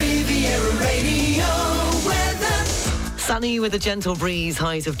Sunny with a gentle breeze,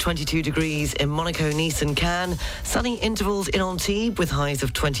 highs of 22 degrees in Monaco, Nice and Cannes. Sunny intervals in Antibes with highs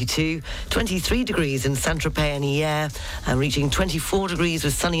of 22, 23 degrees in Saint-Tropez and Hyères, and reaching 24 degrees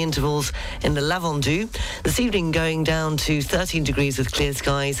with sunny intervals in the Lavandou. This evening going down to 13 degrees with clear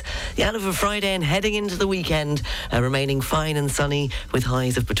skies. The out of a Friday and heading into the weekend, remaining fine and sunny with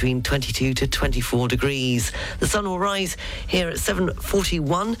highs of between 22 to 24 degrees. The sun will rise here at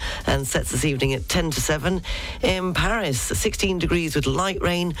 7:41 and sets this evening at 10 to 7. In Paris, 16 degrees with light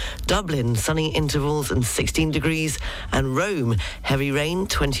rain. Dublin, sunny intervals and 16 degrees. And Rome, heavy rain,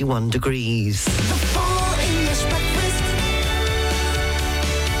 21 degrees.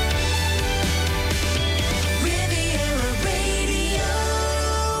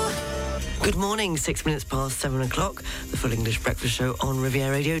 Good morning, 6 minutes past 7 o'clock. The Full English Breakfast Show on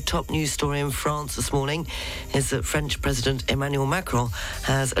Riviera Radio. Top news story in France this morning is that French President Emmanuel Macron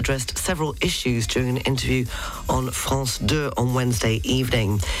has addressed several issues during an interview on France 2 on Wednesday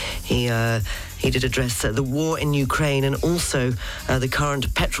evening. He did address the war in Ukraine and also the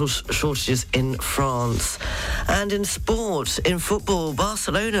current petrol shortages in France. And in sport, in football,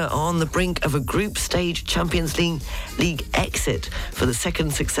 Barcelona are on the brink of a group stage Champions League exit for the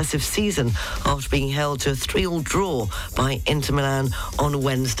second successive season after being held to a 3-3 draw by Inter Milan on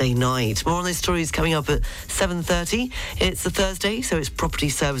Wednesday night. More on these stories coming up at 7:30. It's a Thursday, so it's property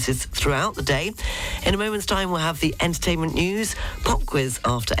services throughout the day. In a moment's time, we'll have the entertainment news, pop quiz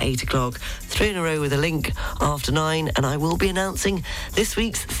after 8 o'clock, 3 in a row with a link after 9, and I will be announcing this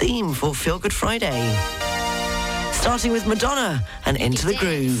week's theme for Feel Good Friday. Starting with Madonna and Into the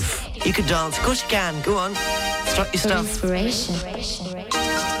Groove. You can dance, of course you can. Go on, strut your stuff. Inspiration.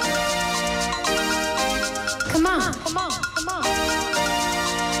 Come on.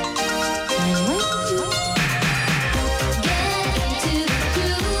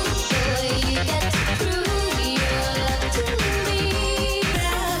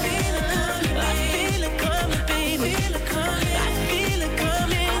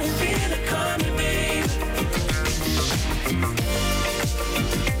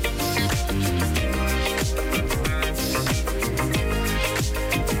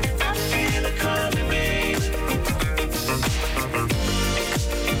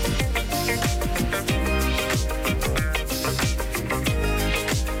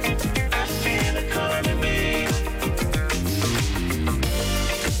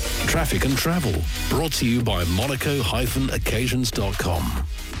 Traffic and Travel, brought to you by Monaco-occasions.com.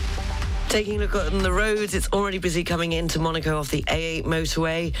 Taking a look on the roads, it's already busy coming into Monaco off the A8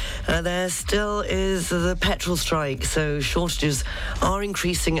 motorway. There still is the petrol strike, so shortages are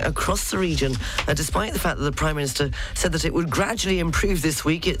increasing across the region. Despite the fact that the Prime Minister said that it would gradually improve this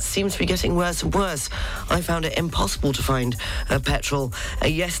week, it seems to be getting worse and worse. I found it impossible to find petrol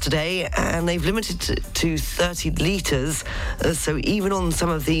yesterday, and they've limited to 30 litres. So even on some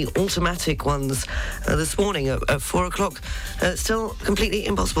of the automatic ones this morning at 4 o'clock, still completely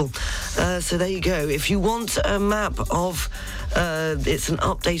impossible. So there you go. If you want a map of, it's an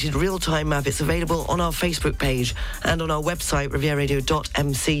updated real-time map. It's available on our Facebook page and on our website,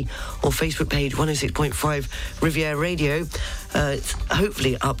 rivieradio.mc, or Facebook page 106.5 Riviera Radio. It's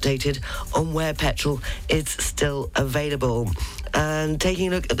hopefully updated on where petrol is still available. And taking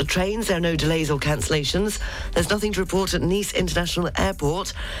a look at the trains, there are no delays or cancellations. There's nothing to report at Nice International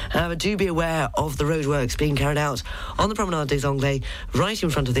Airport. However, do be aware of the roadworks being carried out on the Promenade des Anglais, right in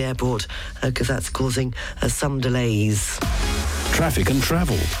front of the airport, because that's causing some delays. Traffic and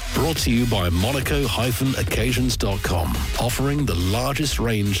Travel, brought to you by Monaco-occasions.com, offering the largest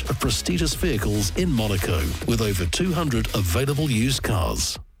range of prestigious vehicles in Monaco, with over 200 available used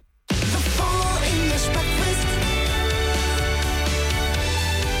cars.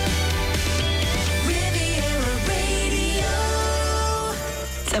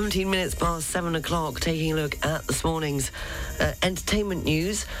 17 minutes past 7 o'clock, taking a look at this morning's entertainment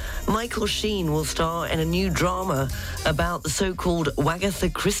news. Michael Sheen will star in a new drama about the so-called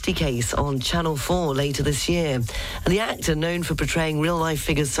Wagatha Christie case on Channel 4 later this year. And the actor, known for portraying real-life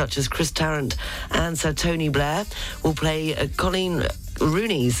figures such as Chris Tarrant and Sir Tony Blair, will play Colleen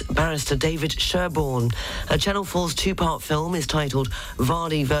Rooney's barrister David Sherborne. Channel 4's two-part film is titled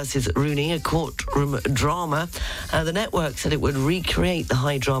Vardy versus Rooney, a courtroom drama. The network said it would recreate the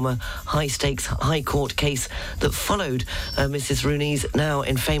high-drama, high-stakes High Court case that followed Mrs. Rooney's now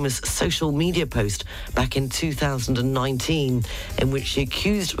infamous social media post back in 2019, in which she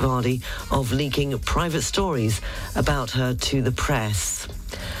accused Vardy of leaking private stories about her to the press.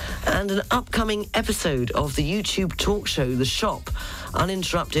 And an upcoming episode of the YouTube talk show The Shop,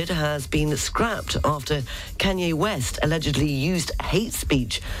 Uninterrupted, has been scrapped after Kanye West allegedly used hate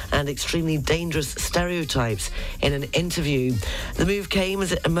speech and extremely dangerous stereotypes in an interview. The move came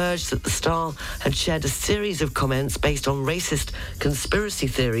as it emerged that the star had shared a series of comments based on racist conspiracy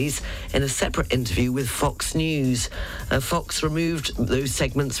theories in a separate interview with Fox News. Fox removed those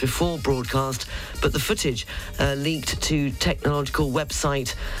segments before broadcast, but the footage leaked to technological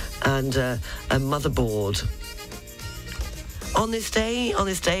website and a motherboard. On this day,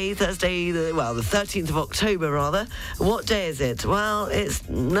 Thursday, the 13th of October, rather, what day is it? Well, it's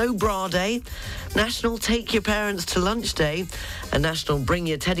No Bra Day, National Take Your Parents to Lunch Day, a National Bring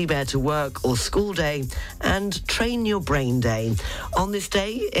Your Teddy Bear to Work or School Day, and Train Your Brain Day. On this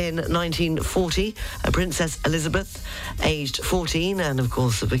day in 1940, Princess Elizabeth, aged 14 and, of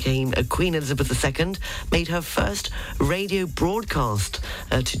course, became Queen Elizabeth II, made her first radio broadcast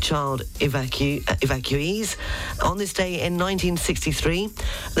to child evacuees. On this day in 1963,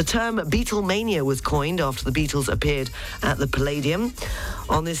 the term Beatlemania was coined after the Beatles appeared at the Palladium.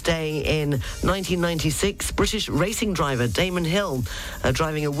 On this day in 1996, British racing driver Damon Hill,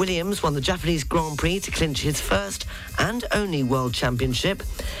 driving a Williams, won the Japanese Grand Prix to clinch his first and only world championship.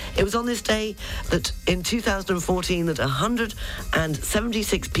 It was on this day that in 2014 that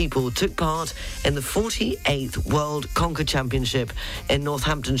 176 people took part in the 48th World Conker Championship in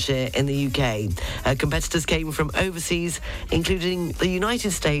Northamptonshire in the UK. Competitors came from overseas, including the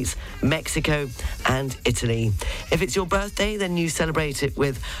United States, Mexico and Italy. If it's your birthday, then you celebrate it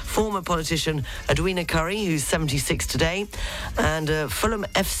with former politician Edwina Currie, who's 76 today, and Fulham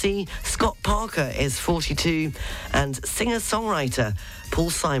FC Scott Parker is 42, and singer-songwriter Paul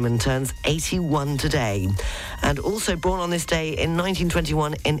Simon turns 81 today. And also born on this day in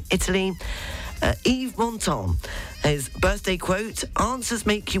 1921 in Italy, Yves Montand. His birthday quote, "Answers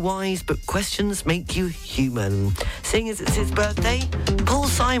make you wise, but questions make you human." Seeing as it's his birthday, Paul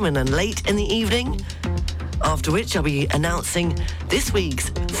Simon and Late in the Evening, after which I'll be announcing this week's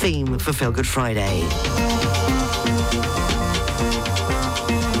theme for Feel Good Friday.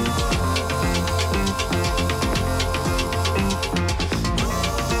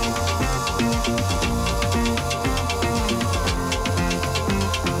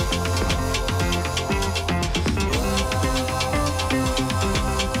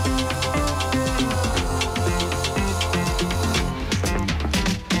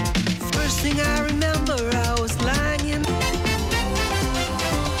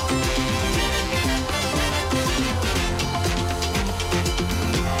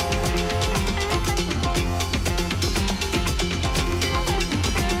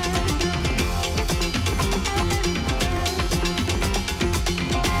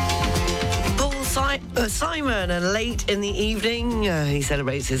 Simon, and Late in the Evening. He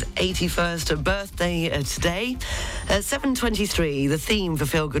celebrates his 81st birthday today. 7:23, the theme for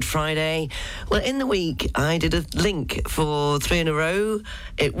Feel Good Friday. Well, in the week, I did a link for 3 in a row.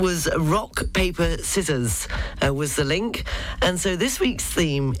 It was rock, paper, scissors was the link. And so this week's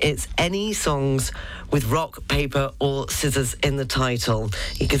theme, it's any songs with rock, paper or scissors in the title,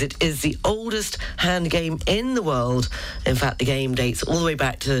 because it is the oldest hand game in the world. In fact, the game dates all the way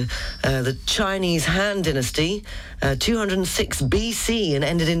back to the Chinese Han Dynasty, 206 BC, and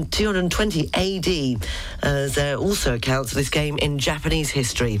ended in 220 AD. There are also accounts of this game in Japanese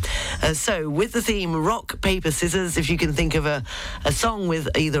history. So with the theme rock, paper, scissors, if you can think of a song with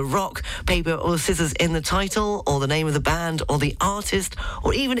either rock, paper or scissors in the title, or the name of the band or the artist,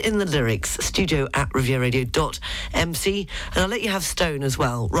 or even in the lyrics, studio@rivieradio.mc. And I'll let you have stone as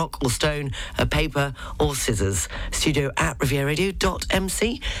well, rock or stone, paper or scissors,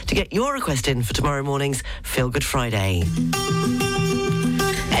 studio@rivieradio.mc, to get your request in for tomorrow morning's Feel Good Friday.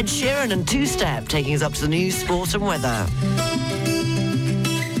 Ed Sheeran and Two Step taking us up to the news, sport and weather.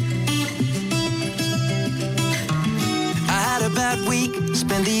 I had a bad week,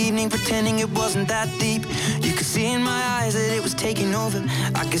 spent the evening pretending it wasn't that deep. You could see in my eyes that it was taking over.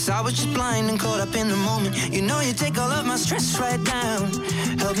 I guess I was just blind and caught up in the moment. You know you take all of my stress right down.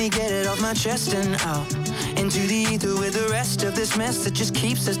 Help me get it off my chest and out into the ether with the rest of this mess that just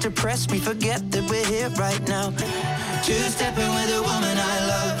keeps us depressed. We forget that we're here right now. Two-stepping with a woman I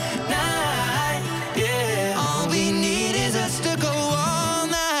love. Night, yeah. All we need is us to go all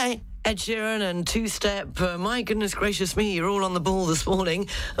night. Ed Sheeran and Two Step. My goodness gracious me, you're all on the ball this morning.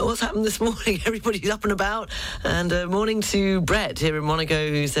 What's happened this morning? Everybody's up and about. And morning to Brett here in Monaco,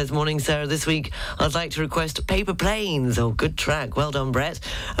 who says, morning, Sarah. This week, I'd like to request Paper Planes. Oh, good track. Well done, Brett.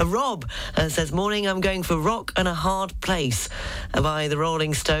 Rob says, morning, I'm going for Rock and a Hard Place by the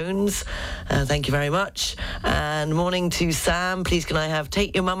Rolling Stones. Thank you very much. And morning to Sam. Please, can I have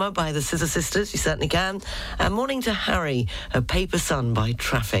Take Your Mama by the Scissor Sisters? You certainly can. And morning to Harry, Paper Sun by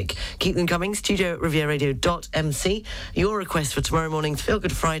Traffic. Keep them coming. Studio at rivieradio.mc. Your request for tomorrow morning's Feel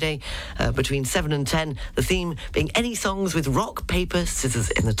Good Friday between 7 and 10. The theme being any songs with rock, paper, scissors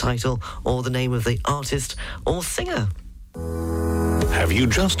in the title or the name of the artist or singer. Have you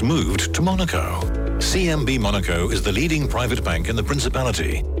just moved to Monaco? CMB Monaco is the leading private bank in the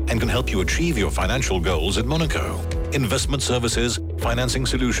Principality and can help you achieve your financial goals in Monaco. Investment services, financing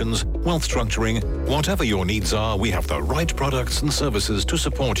solutions, wealth structuring, whatever your needs are, we have the right products and services to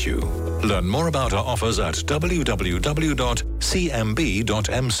support you. Learn more about our offers at www.cmb.mc.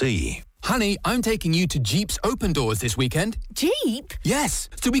 Honey, I'm taking you to Jeep's Open Doors this weekend. Jeep? Yes,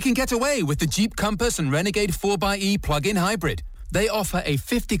 so we can get away with the Jeep Compass and Renegade 4xe plug-in hybrid. They offer a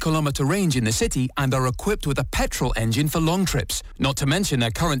 50-kilometre range in the city and are equipped with a petrol engine for long trips, not to mention their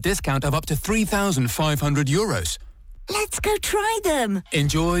current discount of up to €3,500. Let's go try them.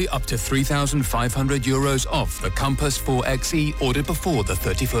 Enjoy up to €3,500 off the Compass 4xe ordered before the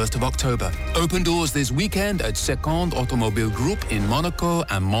 31st of October. Open doors this weekend at Second Automobile Group in Monaco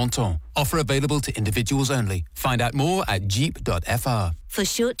and Menton. Offer available to individuals only. Find out more at jeep.fr. For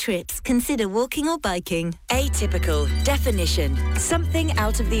short trips, consider walking or biking. Atypical. Definition. Something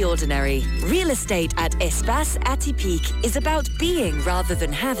out of the ordinary. Real estate at Espace Atypique is about being rather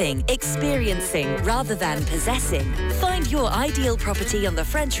than having, experiencing rather than possessing. Find your ideal property on the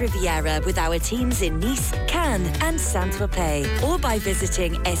French Riviera with our teams in Nice, Cannes and Saint-Tropez, or by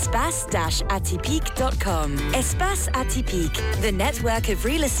visiting espace-atypique.com. Espace Atypique, the network of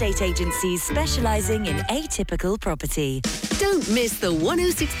real estate agencies specialising in atypical property. Don't miss the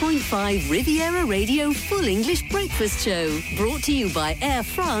 106.5 Riviera Radio Full English Breakfast Show, brought to you by Air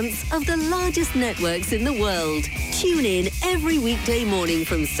France of the largest networks in the world. Tune in every weekday morning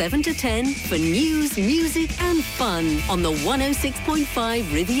from 7 to 10 for news, music and fun on the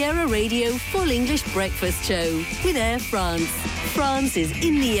 106.5 Riviera Radio Full English Breakfast Show with Air France. France is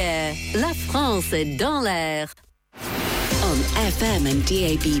in the air. La France est dans l'air. On FM and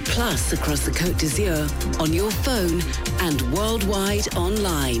DAB Plus across the Côte d'Azur, on your phone and worldwide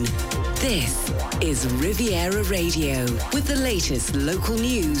online. This is Riviera Radio with the latest local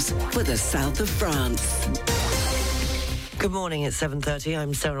news for the south of France. Good morning, it's 7:30.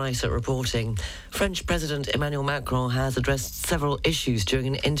 I'm Sarah Isaac reporting. French President Emmanuel Macron has addressed several issues during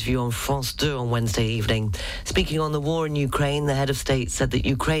an interview on France 2 on Wednesday evening. Speaking on the war in Ukraine, the head of state said that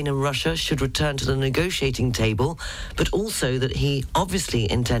Ukraine and Russia should return to the negotiating table, but also that he obviously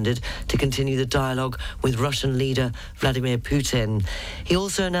intended to continue the dialogue with Russian leader Vladimir Putin. He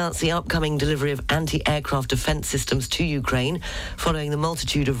also announced the upcoming delivery of anti-aircraft defense systems to Ukraine, following the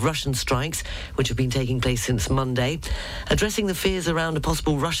multitude of Russian strikes which have been taking place since Monday. Addressing the fears around a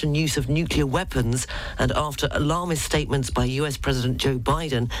possible Russian use of nuclear weapons and after alarmist statements by US President Joe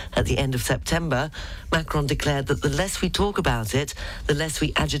Biden at the end of September, Macron declared that the less we talk about it, the less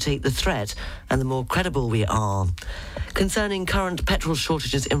we agitate the threat and the more credible we are. Concerning current petrol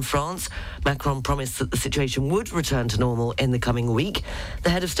shortages in France, Macron promised that the situation would return to normal in the coming week.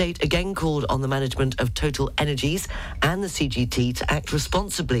 The head of state again called on the management of Total Energies and the CGT to act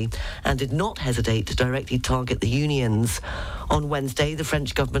responsibly and did not hesitate to directly target the unions. On Wednesday, the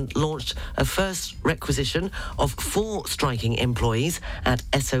French government launched a first requisition of 4 striking employees at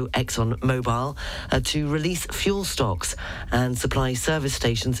Esso ExxonMobil to release fuel stocks and supply service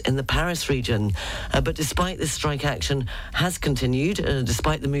stations in the Paris region. But despite this strike action has continued,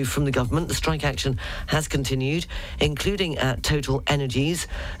 despite the move from the government, the strike action has continued, including at Total Energies.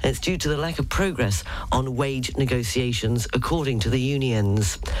 It's due to the lack of progress on wage negotiations, according to the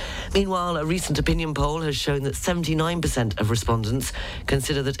unions. Meanwhile, a recent opinion poll has shown that 79% of respondents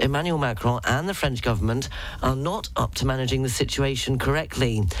consider that Emmanuel Macron and the French government are not up to managing the situation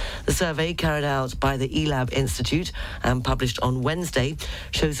correctly. The survey carried out by the ELAB Institute and published on Wednesday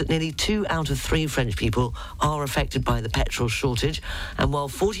shows that nearly 2 out of 3 French people are affected by the petrol shortage, and while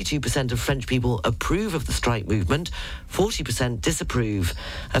 42% of French people approve of the strike movement, 40% disapprove.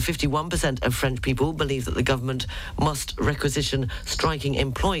 51% of French people believe that the government must requisition striking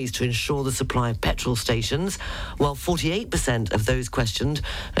employees to ensure the supply of petrol stations, while 48% of those questioned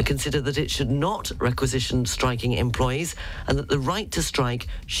consider that it should not requisition striking employees and that the right to strike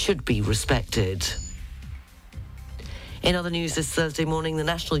should be respected. In other news this Thursday morning, the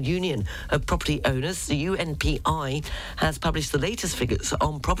National Union of Property Owners, the UNPI, has published the latest figures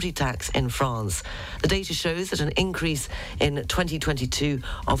on property tax in France. The data shows that an increase in 2022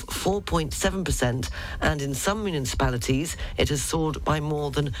 of 4.7%, and in some municipalities it has soared by more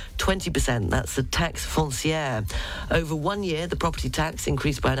than 20%. That's the taxe foncière. Over 1 year, the property tax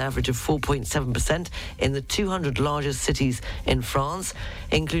increased by an average of 4.7% in the 200 largest cities in France,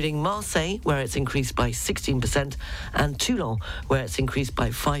 including Marseille, where it's increased by 16%, and Toulon, where it's increased by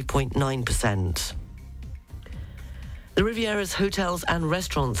 5.9%. The Riviera's hotels and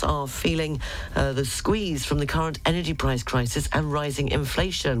restaurants are feeling the squeeze from the current energy price crisis and rising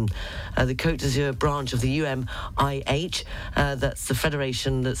inflation. The Côte d'Azur branch of the UMIH, that's the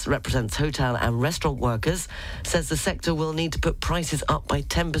federation that represents hotel and restaurant workers, says the sector will need to put prices up by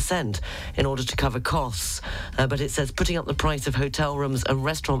 10% in order to cover costs. But it says putting up the price of hotel rooms and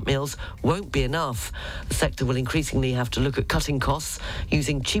restaurant meals won't be enough. The sector will increasingly have to look at cutting costs,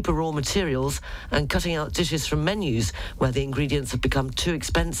 using cheaper raw materials and cutting out dishes from menus where the ingredients have become too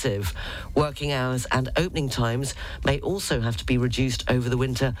expensive. Working hours and opening times may also have to be reduced over the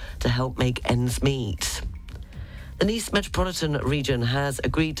winter to help make ends meet. The Nice metropolitan region has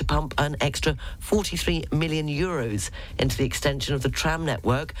agreed to pump an extra 43 million euros into the extension of the tram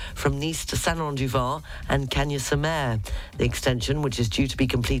network from Nice to Saint-Laurent-du-Var and Cagnes-sur-Mer. The extension, which is due to be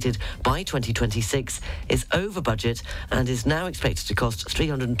completed by 2026, is over budget and is now expected to cost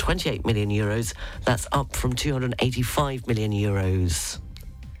 328 million euros. That's up from 285 million euros.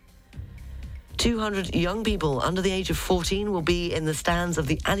 200 young people under the age of 14 will be in the stands of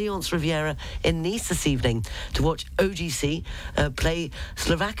the Allianz Riviera in Nice this evening to watch OGC play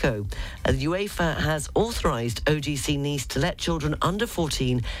Slovako. The UEFA has authorised OGC Nice to let children under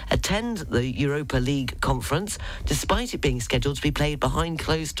 14 attend the Europa League conference, despite it being scheduled to be played behind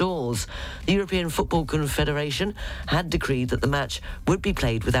closed doors. The European Football Confederation had decreed that the match would be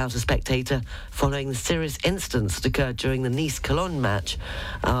played without a spectator following the serious incidents that occurred during the Nice-Cologne match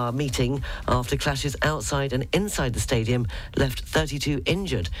meeting after clashes outside and inside the stadium left 32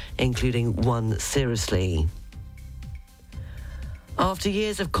 injured, including one seriously. After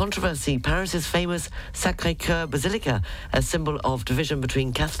years of controversy, Paris's famous Sacré-Cœur Basilica, a symbol of division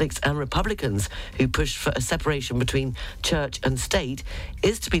between Catholics and Republicans who pushed for a separation between church and state,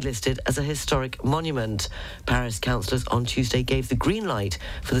 is to be listed as a historic monument. Paris councillors on Tuesday gave the green light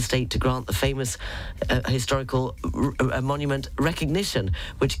for the state to grant the famous historical monument recognition,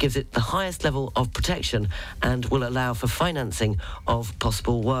 which gives it the highest level of protection and will allow for financing of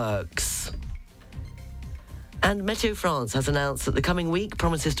possible works. And Meteo France has announced that the coming week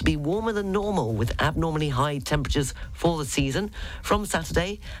promises to be warmer than normal, with abnormally high temperatures for the season. From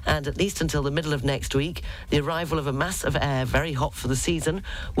Saturday and at least until the middle of next week, the arrival of a mass of air very hot for the season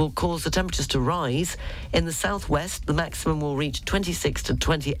will cause the temperatures to rise. In the southwest, the maximum will reach 26 to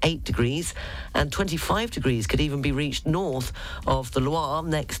 28 degrees, and 25 degrees could even be reached north of the Loire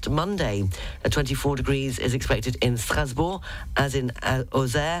next Monday. 24 degrees is expected in Strasbourg, as in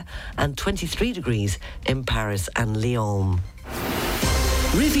Auxerre, and 23 degrees in Paris and Lyon.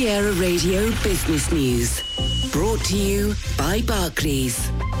 Riviera Radio Business News, brought to you by Barclays.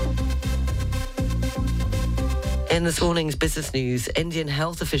 In this morning's business news, Indian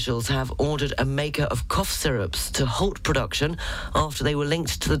health officials have ordered a maker of cough syrups to halt production after they were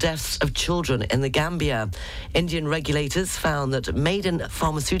linked to the deaths of children in the Gambia. Indian regulators found that Maiden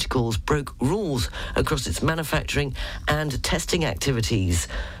Pharmaceuticals broke rules across its manufacturing and testing activities.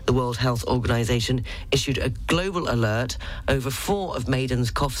 The World Health Organization issued a global alert over 4 of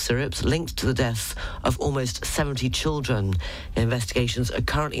Maiden's cough syrups linked to the deaths of almost 70 children. Investigations are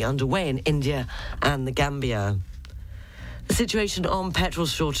currently underway in India and the Gambia. The situation on petrol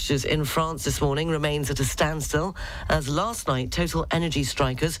shortages in France this morning remains at a standstill, as last night Total Energy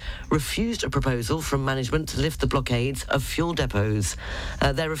strikers refused a proposal from management to lift the blockades of fuel depots.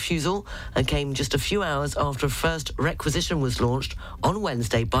 Their refusal came just a few hours after a first requisition was launched on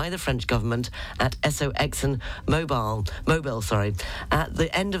Wednesday by the French government at Esso Exxon Mobil. At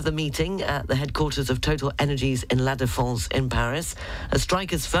the end of the meeting at the headquarters of Total Energies in La Défense in Paris,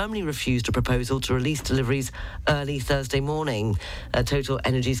 strikers firmly refused a proposal to release deliveries early Thursday morning. Total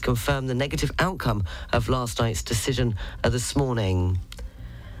Energies confirmed the negative outcome of last night's decision this morning.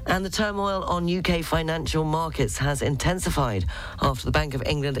 And the turmoil on UK financial markets has intensified after the Bank of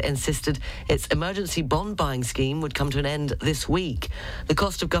England insisted its emergency bond buying scheme would come to an end this week. The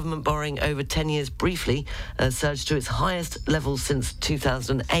cost of government borrowing over 10 years briefly surged to its highest level since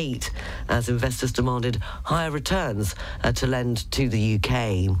 2008, as investors demanded higher returns to lend to the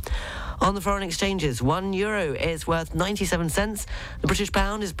UK. On the foreign exchanges, €1 is worth 97 cents. The British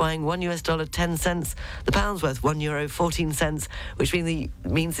pound is buying $1 10 cents. The pound's worth €1 14 cents, which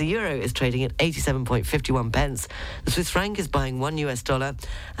means the euro is trading at 87.51 pence. The Swiss franc is buying $1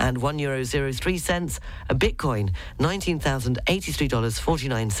 and €1.03 cents. A Bitcoin,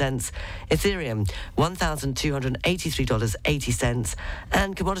 $19,083.49. Ethereum, $1,283.80.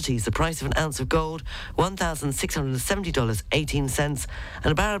 And commodities, the price of an ounce of gold, $1,670.18.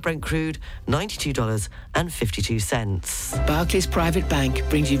 And a barrel of Brent crude, $92.52. Barclays Private Bank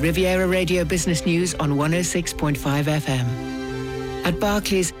brings you Riviera Radio Business News on 106.5 FM. At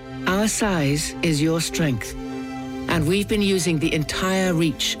Barclays, our size is your strength. And we've been using the entire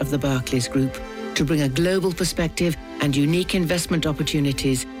reach of the Barclays Group to bring a global perspective and unique investment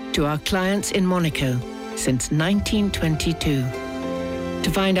opportunities to our clients in Monaco since 1922. To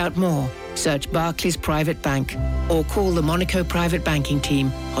find out more, search Barclays Private Bank or call the Monaco Private Banking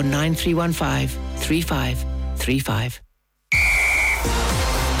Team on 9315-3535.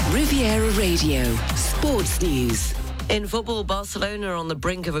 Riviera Radio Sports News. In football, Barcelona are on the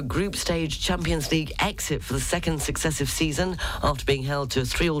brink of a group stage Champions League exit for the second successive season after being held to a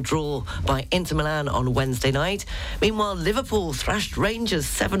 3-3 draw by Inter Milan on Wednesday night. Meanwhile, Liverpool thrashed Rangers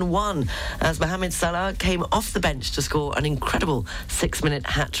 7-1 as Mohamed Salah came off the bench to score an incredible 6-minute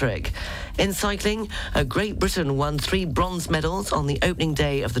hat-trick. In cycling, Great Britain won 3 bronze medals on the opening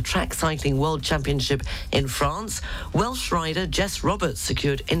day of the Track Cycling World Championship in France. Welsh rider Jess Roberts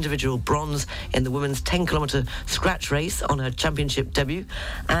secured individual bronze in the women's 10-kilometre scratch race on her championship debut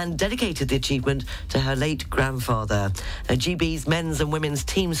and dedicated the achievement to her late grandfather. GB's men's and women's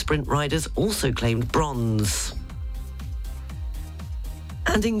team sprint riders also claimed bronze.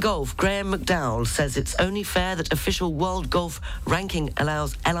 And in golf, Graham McDowell says it's only fair that official World Golf Ranking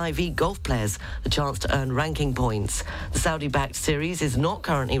allows LIV golf players the chance to earn ranking points. The Saudi-backed series is not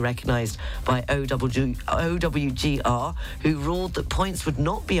currently recognised by OWGR, who ruled that points would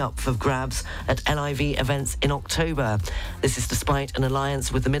not be up for grabs at LIV events in October. This is despite an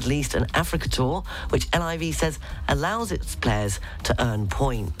alliance with the Middle East and Africa Tour, which LIV says allows its players to earn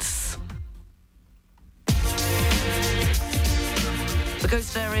points. The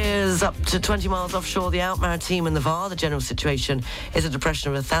coast area is up to 20 miles offshore the Outmaritime and the Var. The general situation is a depression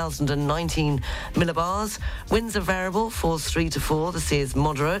of 1,019 millibars. Winds are variable, force 3 to 4. The sea is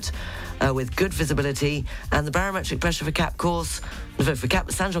moderate with good visibility. And the barometric pressure for San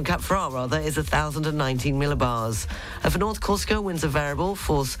Juan Cap Ferrat, is 1,019 millibars. For North Corsica, winds are variable,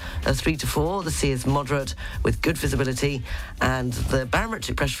 force 3 to 4. The sea is moderate with good visibility. And the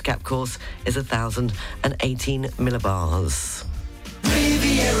barometric pressure for Cap Corse is 1,018 millibars.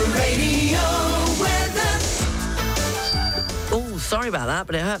 Riviera Radio weather. Oh, sorry about that,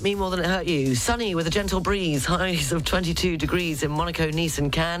 but it hurt me more than it hurt you. Sunny with a gentle breeze, highs of 22 degrees in Monaco, Nice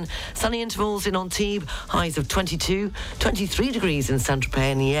and Cannes. Sunny intervals in Antibes, highs of 22, 23 degrees in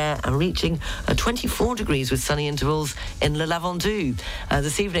Saint-Tropez and Hyères, and reaching 24 degrees with sunny intervals in Le Lavandou.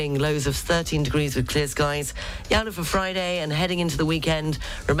 This evening, lows of 13 degrees with clear skies. The outlook for Friday and heading into the weekend,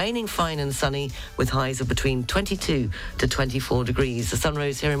 remaining fine and sunny with highs of between 22 to 24 degrees. The sun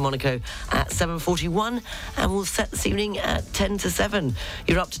rose here in Monaco at 7:41 and will set this evening at 10 to 7.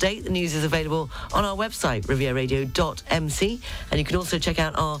 You're up to date. The news is available on our website, rivieradio.mc, and you can also check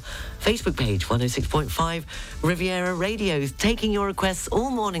out our Facebook page, 106.5 Riviera Radio. Taking your requests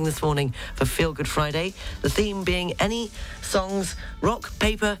all morning this morning for Feel Good Friday. The theme being any songs, rock,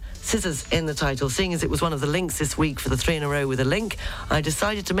 paper, scissors in the title. Seeing as it was one of the links this week for the 3 in a row with a link, I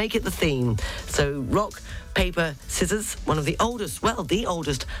decided to make it the theme. So rock, paper, scissors, one of the oldest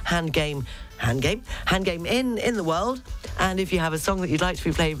hand game in the world. And if you have a song that you'd like to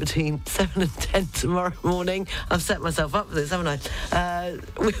be played between 7 and 10 tomorrow morning, I've set myself up for this, haven't I?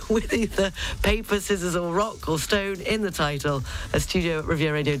 With either paper, scissors or rock or stone in the title, a studio at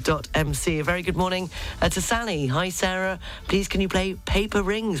rivieradio.mc. A very good morning to Sally. Hi Sarah, please can you play Paper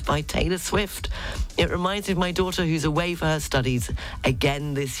Rings by Taylor Swift? It reminds me of my daughter who's away for her studies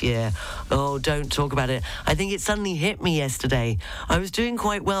again this year. Oh, don't talk about it. I think it suddenly hit me yesterday. I was doing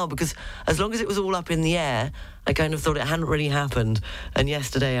quite well because as long as it was all up in the air, I kind of thought it hadn't really happened. And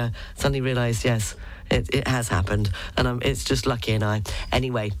yesterday I suddenly realised, yes, it has happened, and it's just Lucky and I.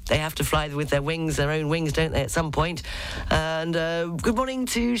 Anyway, they have to fly with their own wings, don't they, at some point? And good morning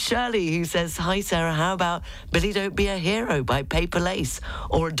to Shirley, who says, hi, Sarah, how about Billy Don't Be a Hero by Paper Lace,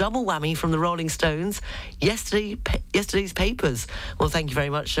 or a double whammy from the Rolling Stones, yesterday's Papers? Well, thank you very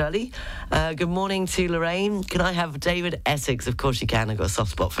much, Shirley. Good morning to Lorraine. Can I have David Essex? Of course you can. I've got a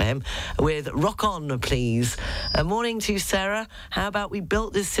soft spot for him. With Rock On, please. Morning to Sarah. How about We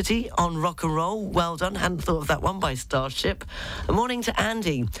Built This City on Rock and Roll? Well done. Hadn't thought of that one by Starship. A morning to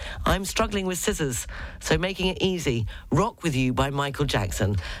Andy. I'm struggling with scissors, so making it easy. Rock With You by Michael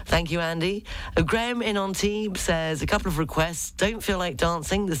Jackson. Thank you, Andy. Graham in Antibes says, a couple of requests. Don't Feel Like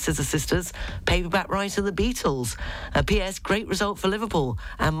Dancing, the Scissor Sisters. Paperback Writer, the Beatles. P.S. Great result for Liverpool.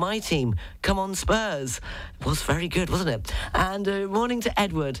 And my team, come on Spurs. It was very good, wasn't it? And morning to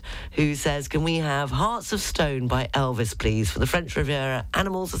Edward, who says, can we have Hearts of Stone by Elvis, please, for the French Riviera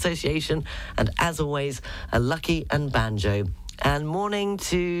Animals Association, and as always, a Lucky and Banjo. And morning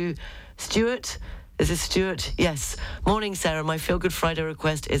to Stuart. Is this Stuart? Yes. Morning, Sarah. My Feel Good Friday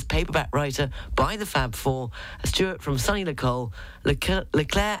request is Paperback Writer by the Fab Four. Stuart from sunny Lecole.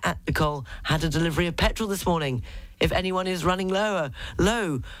 Leclerc at Lecole had a delivery of petrol this morning. If anyone is running low,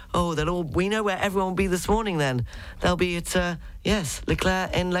 we know where everyone will be this morning then. They'll be at,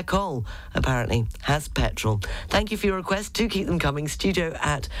 Leclerc in Lecole, apparently, has petrol. Thank you for your requests. Do keep them coming.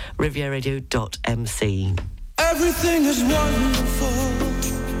 studio@rivieradio.mc. Everything is wonderful.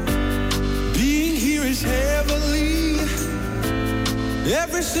 Being here is heavenly.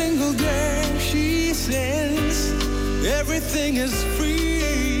 Every single day she sends. Everything is free.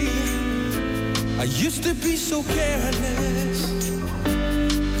 I used to be so careless,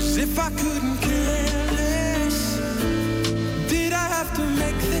 as if I couldn't care less. Did I have to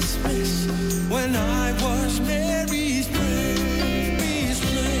make this mess when I was Mary's friend?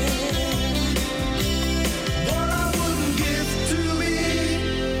 What I wouldn't give to me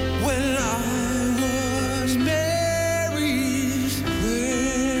when I was Mary's friend.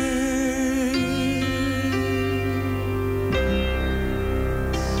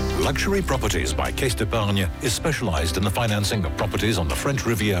 Luxury Properties by Caisse d'Epargne is specialized in the financing of properties on the French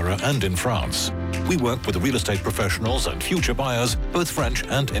Riviera and in France. We work with real estate professionals and future buyers, both French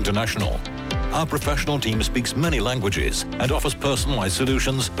and international. Our professional team speaks many languages and offers personalized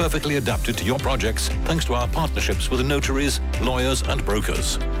solutions perfectly adapted to your projects thanks to our partnerships with notaries, lawyers and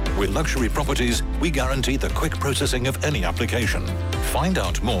brokers. With Luxury Properties, we guarantee the quick processing of any application. Find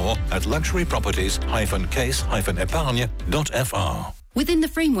out more at luxuryproperties-case-epargne.fr. Within the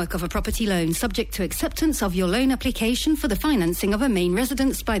framework of a property loan, subject to acceptance of your loan application for the financing of a main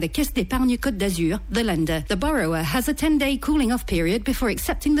residence by the Caisse d'Epargne Côte d'Azur, the lender, the borrower has a 10-day cooling-off period before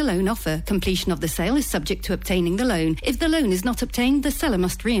accepting the loan offer. Completion of the sale is subject to obtaining the loan. If the loan is not obtained, the seller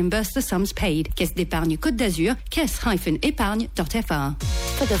must reimburse the sums paid. Caisse d'Epargne Côte d'Azur, caisse-epargne.fr.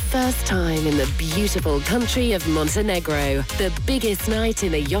 For the first time in the beautiful country of Montenegro, the biggest night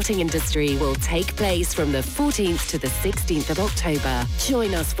in the yachting industry will take place from the 14th to the 16th of October.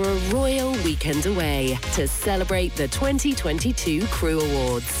 Join us for a royal weekend away to celebrate the 2022 Crew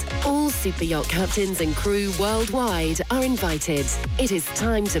Awards. All super yacht captains and crew worldwide are invited. It is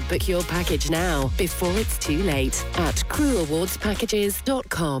time to book your package now before it's too late at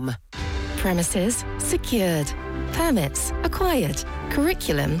crewawards.packages.com. Premises secured. Permits acquired.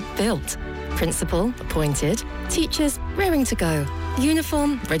 Curriculum built. Principal appointed. Teachers raring to go.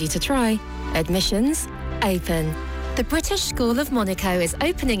 Uniform ready to try. Admissions open. The British School of Monaco is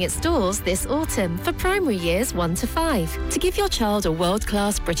opening its doors this autumn for primary years 1 to 5. To give your child a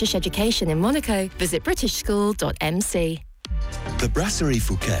world-class British education in Monaco, visit britishschool.mc. The Brasserie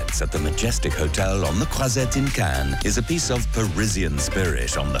Fouquet's at the Majestic Hotel on the Croisette in Cannes is a piece of Parisian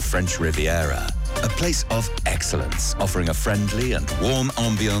spirit on the French Riviera. A place of excellence, offering a friendly and warm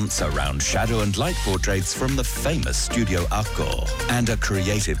ambience around shadow and light portraits from the famous Studio Harcourt, and a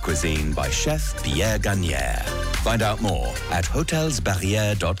creative cuisine by chef Pierre Gagnère. Find out more at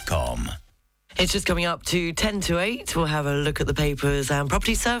hotelsbarriere.com. It's just coming up to 10 to 8. We'll have a look at the papers and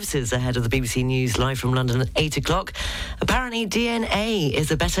property services ahead of the BBC News live from London at 8 o'clock. Apparently, DNA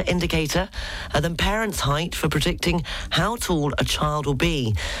is a better indicator than parents' height for predicting how tall a child will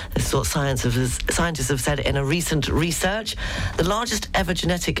be. This is what scientists have said in a recent research. The largest ever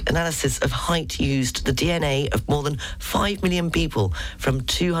genetic analysis of height used the DNA of more than 5 million people from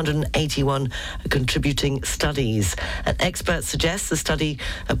 281 contributing studies. And experts suggest the study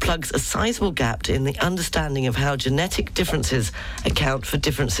plugs a sizable gap in the understanding of how genetic differences account for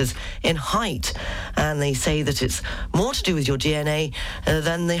differences in height. And they say that it's more to do with your DNA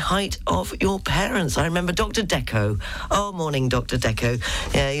than the height of your parents. I remember Dr. Deco. Oh, morning, Dr. Deco.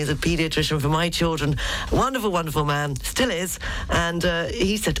 Yeah, he's a paediatrician for my children. Wonderful, wonderful man. Still is. And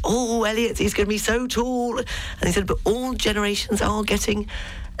he said, oh, Elliot, he's going to be so tall. And he said, but all generations are getting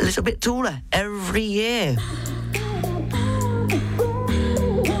a little bit taller every year.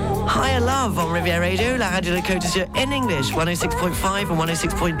 Higher Love on Riviera Radio, La Radio de Côte d'Azur in English, 106.5 and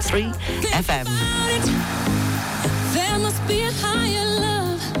 106.3 FM. There must be a higher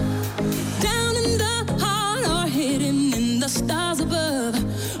love down in the heart or hidden in the stars above.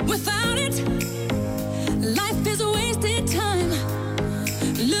 Without it,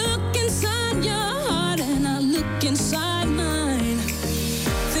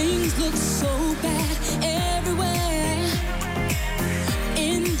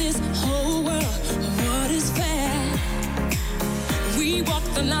 walk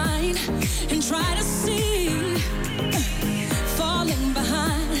the line and try to see, falling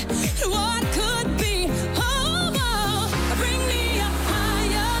behind what could be. Oh, oh, bring me a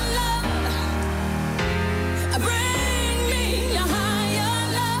higher love. Bring me a higher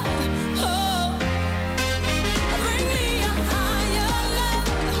love. Oh, bring me a higher love.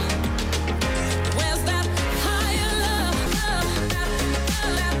 Where's that higher love?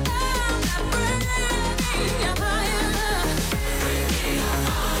 Bring me a higher love. Bring me a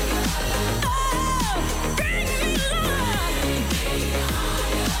higher love. Oh, bring me love.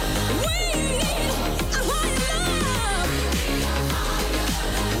 We need a higher love.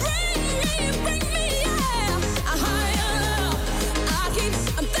 Bring me, yeah, a higher love. I keep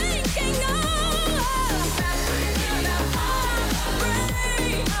thinking of.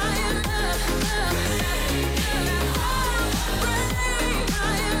 Bring higher love.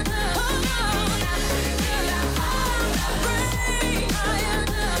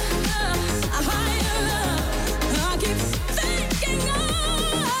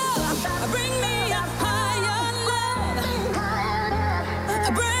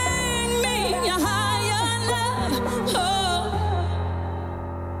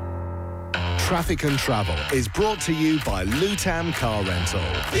 Traffic and Travel is brought to you by Lutam Car Rental.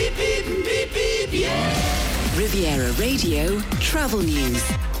 Beep, beep, beep, beep, yeah. Riviera Radio Travel News.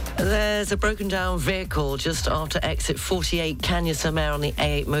 There's a broken down vehicle just after exit 48 Cagnes-sur-Mer on the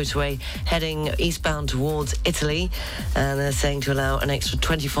A8 motorway heading eastbound towards Italy, and they're saying to allow an extra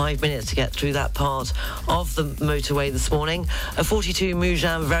 25 minutes to get through that part of the motorway this morning. A 42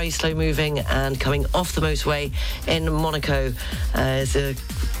 Mougins, very slow moving and coming off the motorway in Monaco.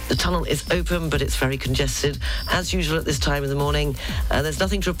 The tunnel is open, but it's very congested, as usual at this time of the morning. There's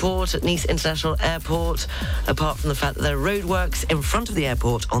nothing to report at Nice International Airport, apart from the fact that there are roadworks in front of the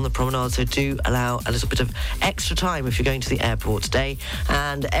airport on the promenade, so do allow a little bit of extra time if you're going to the airport today,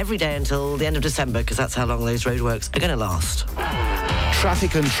 and every day until the end of December, because that's how long those roadworks are going to last.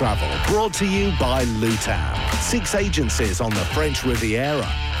 Traffic and Travel brought to you by Lutam. 6 agencies on the French Riviera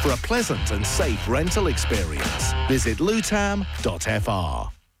for a pleasant and safe rental experience. Visit lutam.fr.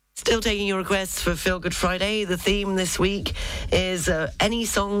 Still taking your requests for Feel Good Friday. The theme this week is any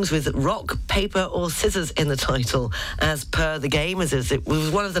songs with rock, paper or scissors in the title, as per the game, as it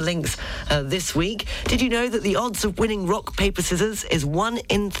was one of the links this week. Did you know that the odds of winning rock, paper, scissors is 1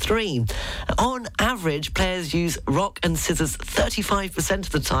 in 3? On average, players use rock and scissors 35%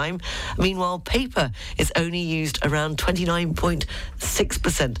 of the time. Meanwhile, paper is only used around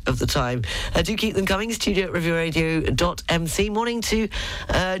 29.6% of the time. Do keep them coming. Studio at rivieradio.mc. Morning to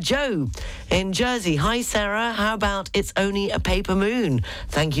Joe in Jersey. Hi, Sarah. How about It's Only a Paper Moon?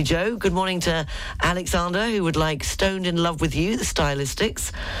 Thank you, Joe. Good morning to Alexander, who would like Stoned in Love with You, the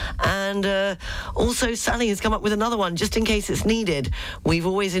Stylistics. And also, Sally has come up with another one, just in case it's needed. We've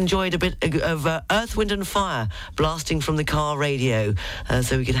always enjoyed a bit of Earth, Wind and Fire blasting from the car radio,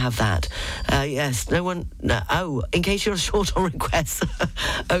 so we could have that. Yes, no one... No, oh, in case you're short on requests.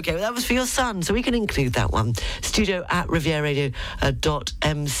 Okay, well, that was for your son, so we can include that one. Studio at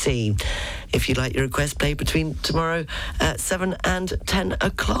rivieradio.mc. If you'd like your request played between tomorrow at 7 and 10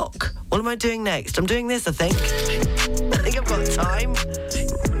 o'clock. What am I doing next? I'm doing this, I think. I think I've got time.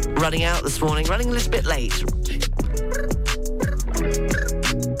 Running out this morning, running a little bit late.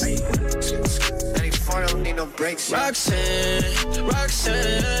 Roxanne,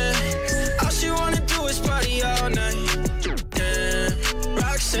 all she wanna do is party all night. Yeah,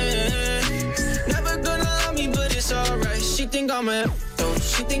 Roxanne, never gonna love me, but it's alright. She think I'm a though,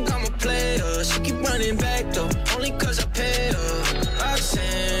 she think I'm a player. She keep running back though, only cause I pay her.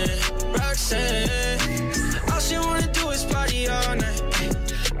 Roxanne, all she wanna do is party all night.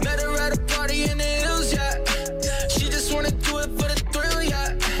 Met her at a party in the hills, yeah. She just wanna do it for the thrill,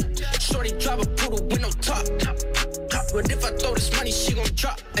 yeah. Shorty drive a poodle with no top. But if I throw this money, she gon'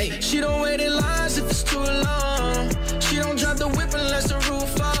 drop. Ay. She don't wait in lines if it's too long. She don't drive the whip unless the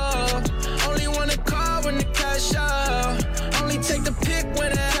roof off. Only wanna call when the cash out. Only take the pic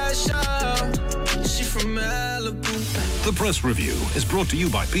when the cash out. She from Malibu. The press review is brought to you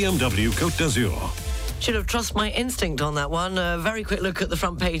by BMW Côte d'Azur. Should have trust my instinct on that one. A very quick look at the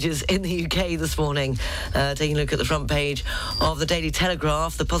front pages in the UK this morning. Taking a look at the front page of the Daily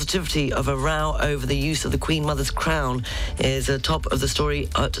Telegraph. The positivity of a row over the use of the Queen Mother's crown is top of the story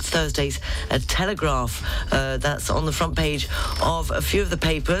at Thursday's Telegraph. That's on the front page of a few of the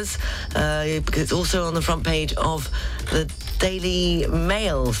papers, because it's also on the front page of the Daily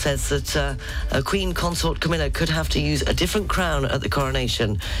Mail says that Queen Consort Camilla could have to use a different crown at the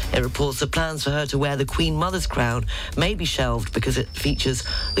coronation. It reports that plans for her to wear the Queen Mother's crown may be shelved because it features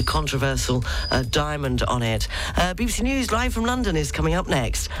the controversial diamond on it. BBC News live from London is coming up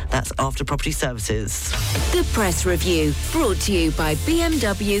next. That's after Property Services. The Press Review, brought to you by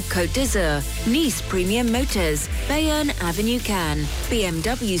BMW Côte d'Azur, Nice Premium Motors, Bayonne Avenue Cannes,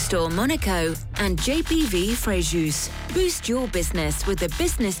 BMW Store Monaco, and JPV Fréjus. Boost your business with the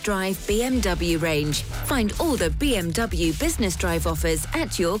Business Drive BMW range. Find all the BMW Business Drive offers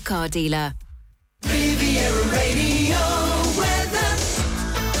at your car dealer. Riviera Radio weather.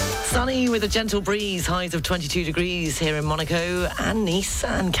 Sunny with a gentle breeze, highs of 22 degrees here in Monaco and Nice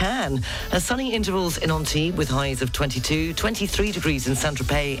and Cannes. Sunny intervals in Antibes with highs of 22, 23 degrees in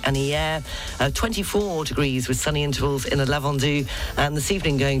Saint-Tropez and Hyères, 24 degrees with sunny intervals in La Vendue, and this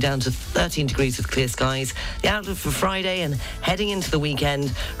evening going down to 13 degrees with clear skies. The outlook for Friday and heading into the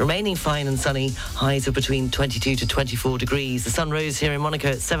weekend, remaining fine and sunny, highs of between 22 to 24 degrees. The sun rose here in Monaco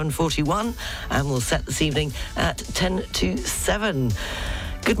at 7:41 and will set this evening at 10 to 7.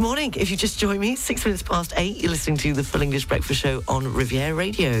 Good morning. If you just joined me, 6 minutes past 8, you're listening to the Full English Breakfast Show on Riviera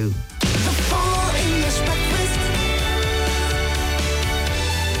Radio. The Full English Breakfast.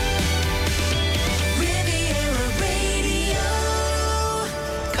 Riviera Radio.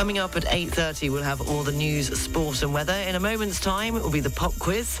 Coming up at 8:30, we'll have all the news, sport and weather. In a moment's time, it will be the pop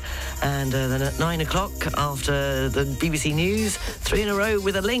quiz. And then at 9 o'clock, after the BBC News, 3 in a row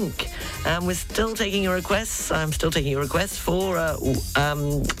with a link. And we're still taking your requests. I'm still taking your requests for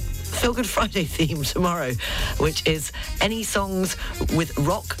Feel Good Friday theme tomorrow, which is any songs with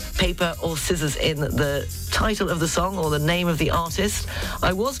rock, paper or scissors in the title of the song or the name of the artist.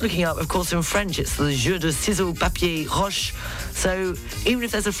 I was looking up, of course, in French, it's the Jeu de ciseaux, papier, roche. So even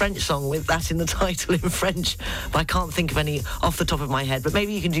if there's a French song with that in the title in French, I can't think of any off the top of my head, but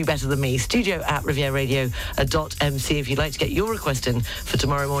maybe you can do better than me. studio@rivieradio.mc if you'd like to get your request in for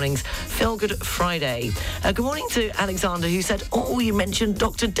tomorrow morning's Feel Good Friday. Good morning to Alexander, who said, oh, you mentioned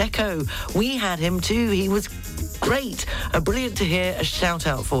Dr. Deco. We had him too. He was great. Brilliant to hear a shout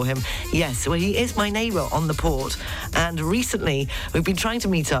out for him. Yes, well, he is my neighbour on the port, and recently we've been trying to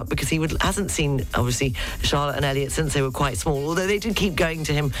meet up because he hasn't seen, obviously, Charlotte and Elliot since they were quite small, although they did keep going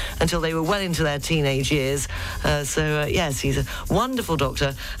to him until they were well into their teenage years. Yes, he's a wonderful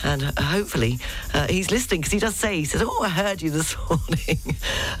doctor, and hopefully he's listening, because he does say, he says, oh, I heard you this morning.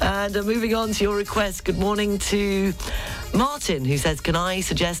 And moving on to your request, good morning to Martin, who says, can I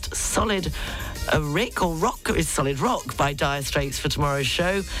suggest Solid Rick or Rock is Solid Rock by Dire Straits for tomorrow's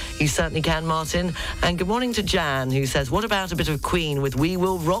show? You certainly can, Martin. And good morning to Jan, who says, what about a bit of Queen with We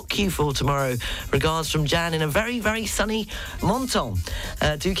Will Rock You for tomorrow? Regards from Jan in a very, very sunny Menton.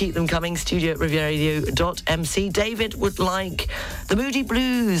 Do keep them coming. studio@rivieradio.mc. David would like the Moody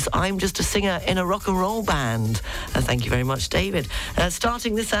Blues, I'm Just a Singer in a Rock and Roll Band. Thank you very much, David.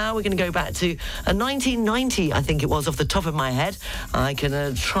 Starting this hour, we're going to go back to 1990, I think it was, off the top of my head. I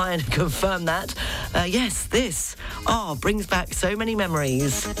can try and confirm that. Yes, this brings back so many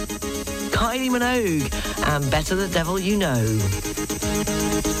memories. Kylie Minogue and Better the Devil You Know.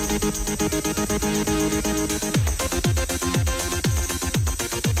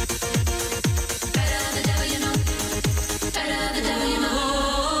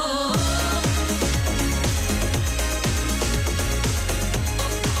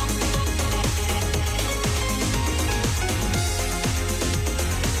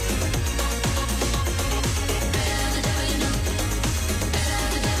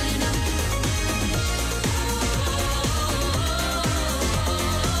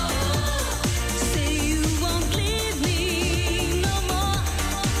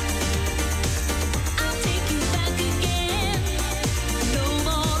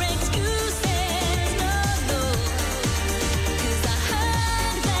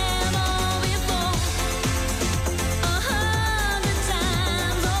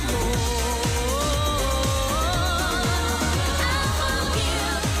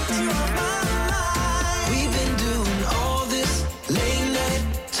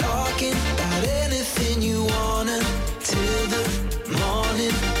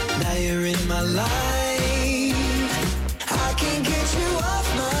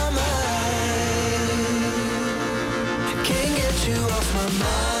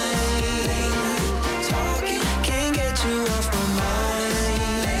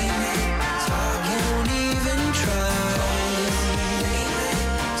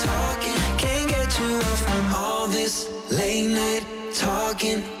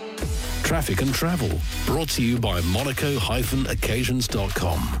 Traffic and travel, brought to you by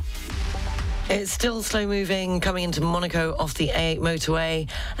Monaco-occasions.com. It's still slow moving coming into Monaco off the A8 motorway,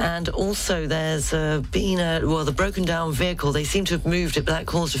 and also there's been the broken down vehicle. They seem to have moved it, but that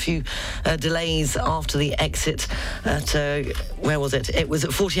caused a few delays after the exit at where was it? It was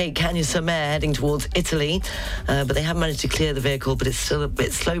at 48 Cagnes-sur-Mer heading towards Italy, but they have managed to clear the vehicle, but it's still a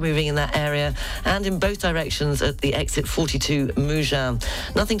bit slow moving in that area and in both directions at the exit 42 Mougins.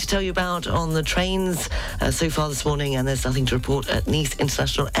 Nothing to tell you about on the trains so far this morning, and there's nothing to report at Nice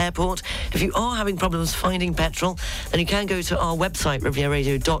International Airport. If you are having problems finding petrol, then you can go to our website,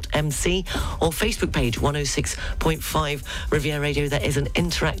 rivieradio.mc, or Facebook page, 106.5 Riviera Radio. There is an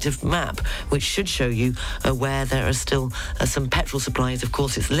interactive map which should show you where there are still some petrol supplies. Of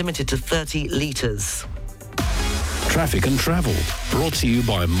course, it's limited to 30 litres. Traffic and travel, brought to you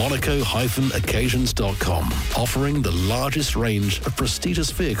by Monaco-occasions.com, offering the largest range of prestigious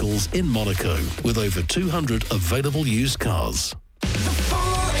vehicles in Monaco, with over 200 available used cars.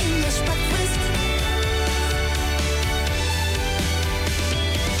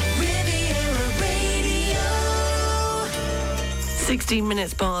 16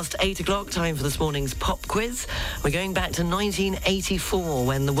 minutes past 8 o'clock, time for this morning's pop quiz. We're going back to 1984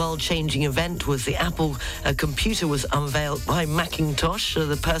 when the world-changing event was the Apple computer was unveiled by Macintosh,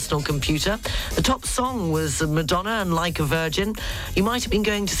 the personal computer. The top song was Madonna and Like a Virgin. You might have been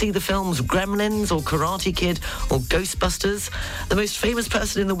going to see the films Gremlins or Karate Kid or Ghostbusters. The most famous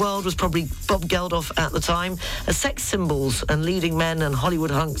person in the world was probably Bob Geldof at the time. Sex symbols and leading men and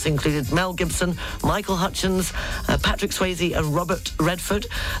Hollywood hunks included Mel Gibson, Michael Hutchins, Patrick Swayze and Robert Redford.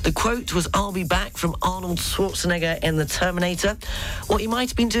 The quote was "I'll be back" from Arnold Schwarzenegger in The Terminator. What you might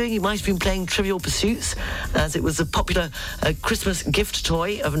have been doing, you might have been playing Trivial Pursuits, as it was a popular Christmas gift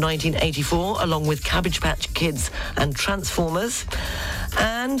toy of 1984, along with Cabbage Patch Kids and Transformers.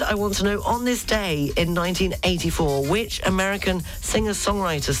 And I want to know, on this day in 1984, which American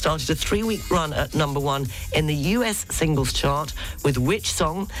singer-songwriter started a 3-week run at #1 in the US singles chart with which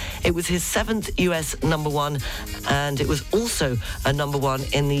song? It was his 7th US #1, and it was also a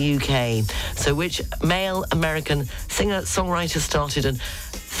 #1 in the UK. So which male American singer-songwriter started a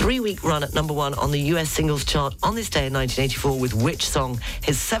 3-week run at #1 on the US singles chart on this day in 1984 with which song?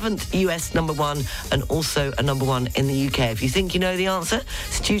 His 7th US #1 and also a #1 in the UK. If you think you know the answer,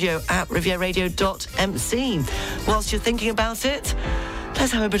 studio@rivieradio.mc. Whilst you're thinking about it,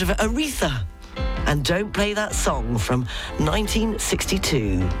 let's have a bit of Aretha. And Don't Play That Song from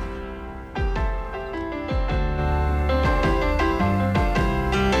 1962.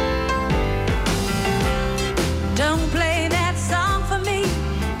 Don't play that song for me,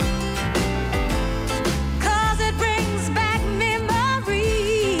 'cause it brings back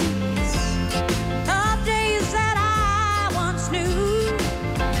memories of days that I once knew,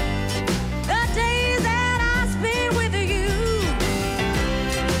 the days that I spent with you.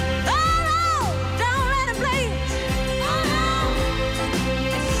 Oh no, don't let it play it. Oh no,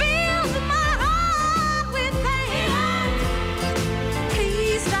 it feels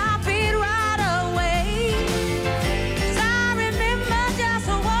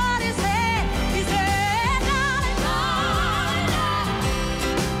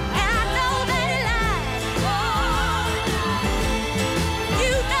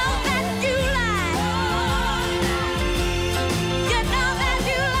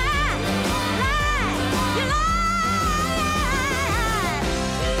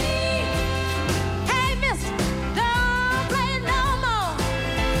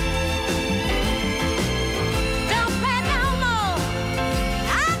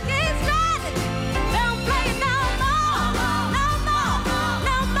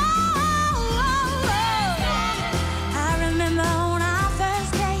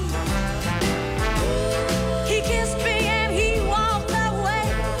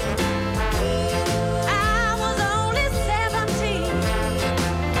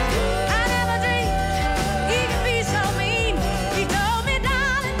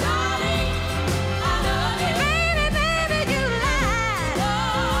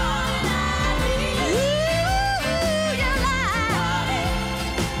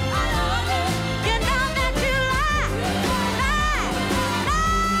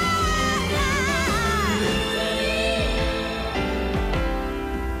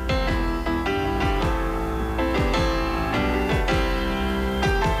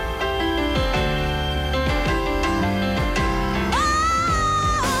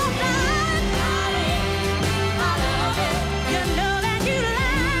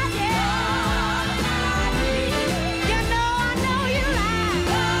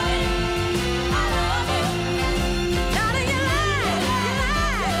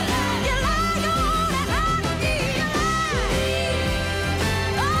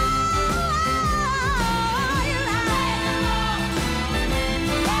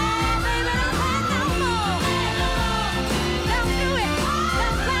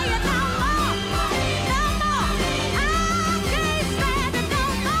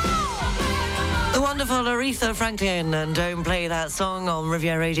for Aretha Franklin, and don't play that song on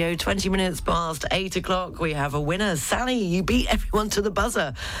Riviera Radio. 20 minutes past 8 o'clock. We have a winner. Sally, you beat everyone to the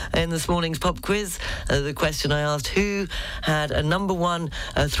buzzer in this morning's pop quiz. The question I asked, who had a number one,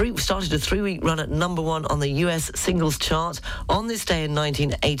 started a 3-week run at number one on the US singles chart on this day in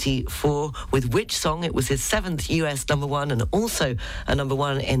 1984, with which song? It was his 7th US number one and also a number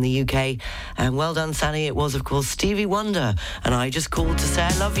one in the UK. And well done, Sally. It was, of course, Stevie Wonder, and I Just Called to Say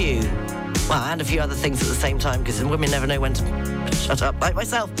I Love You. Well, and a few other things at the same time, because women never know when to shut up, like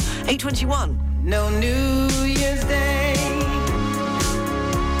myself. 8:21. No New Year's Day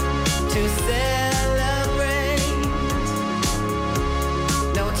to celebrate.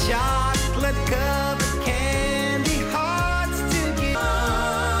 No chocolate covered candy hearts to give.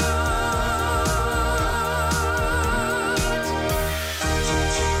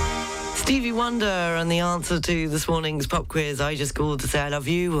 Stevie Wonder, and the answer to this morning's pop quiz, I Just Called to Say I Love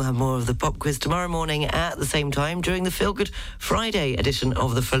You. We'll have more of the pop quiz tomorrow morning at the same time during the Feel Good Friday edition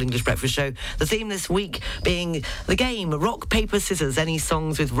of the Full English Breakfast Show. The theme this week being the game Rock, Paper, Scissors. Any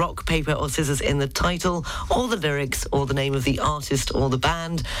songs with rock, paper or scissors in the title, or the lyrics, or the name of the artist or the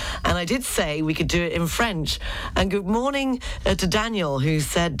band. And I did say we could do it in French. And good morning to Daniel, who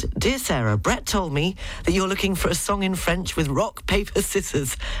said, "Dear Sarah, Brett told me that you're looking for a song in French with rock, paper,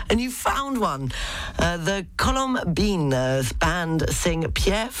 scissors. And you found one. The Colombines band sing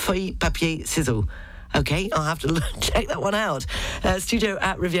Pierre, Feuille, Papier, Ciseaux. Okay, I'll have to check that one out. Studio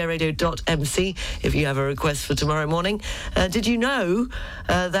at rivieradio.mc if you have a request for tomorrow morning. Did you know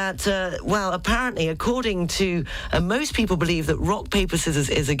that, apparently, according to most people believe that rock, paper, scissors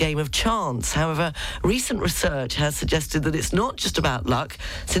is a game of chance. However, recent research has suggested that it's not just about luck,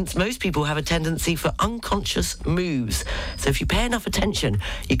 since most people have a tendency for unconscious moves. So if you pay enough attention,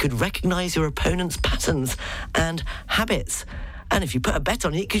 you could recognise your opponent's patterns and habits. And if you put a bet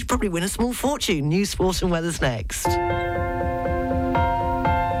on it, you could probably win a small fortune. News, sport and weather's next.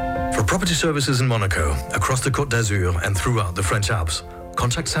 For property services in Monaco, across the Côte d'Azur and throughout the French Alps,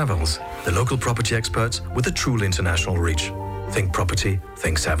 contact Savills, the local property experts with a truly international reach. Think property,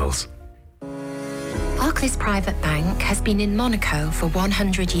 think Savills. Barclays Private Bank has been in Monaco for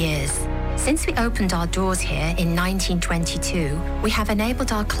 100 years. Since we opened our doors here in 1922, we have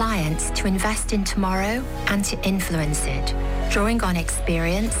enabled our clients to invest in tomorrow and to influence it, drawing on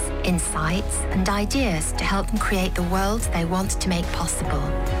experience, insights, and ideas to help them create the world they want to make possible.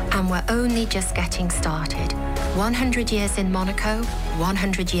 And we're only just getting started. 100 years in Monaco,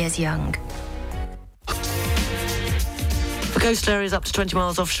 100 years young. For coastal areas up to 20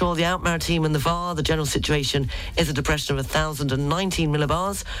 miles offshore, the Alpes-Maritimes and the Var, the general situation is a depression of 1,019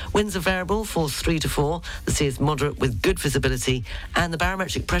 millibars. Winds are variable, force 3 to 4. The sea is moderate with good visibility. And the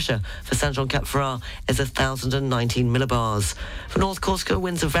barometric pressure for Saint-Jean-Cap-Ferrat is 1,019 millibars. For North Corsica,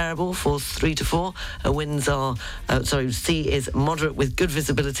 winds are variable, force 3 to 4. Sea is moderate with good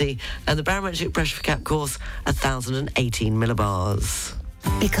visibility. And the barometric pressure for Cap Corse, 1,018 millibars.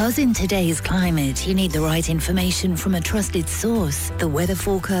 Because in today's climate, you need the right information from a trusted source. The weather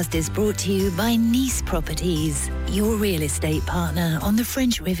forecast is brought to you by Nice Properties, your real estate partner on the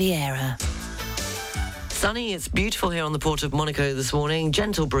French Riviera. Sunny, it's beautiful here on the port of Monaco this morning.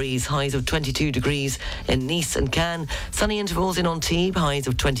 Gentle breeze, highs of 22 degrees in Nice and Cannes. Sunny intervals in Antibes, highs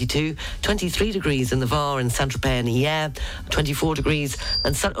of 22. 23 degrees in the Var and Saint-Tropez and Hyères. 24 degrees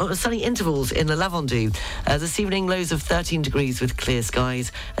and sunny intervals in the Lavandou. This evening, lows of 13 degrees with clear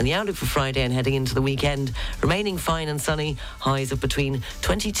skies. And the outlook for Friday and heading into the weekend, remaining fine and sunny, highs of between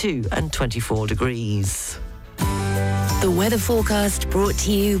 22 and 24 degrees. The weather forecast brought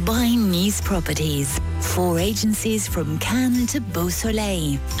to you by Nice Properties. 4 agencies from Cannes to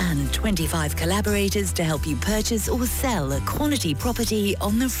Beausoleil and 25 collaborators to help you purchase or sell a quality property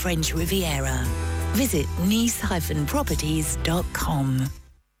on the French Riviera. Visit nice-properties.com.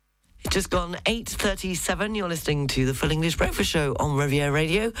 It's just gone 8:37. You're listening to the Full English Breakfast Show on Riviera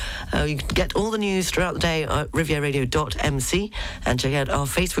Radio. You can get all the news throughout the day at rivieradio.mc and check out our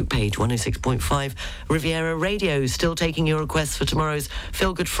Facebook page, 106.5 Riviera Radio. Still taking your requests for tomorrow's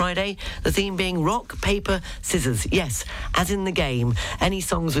Feel Good Friday. The theme being rock, paper, scissors. Yes, as in the game. Any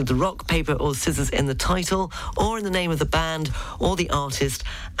songs with the rock, paper or scissors in the title or in the name of the band or the artist.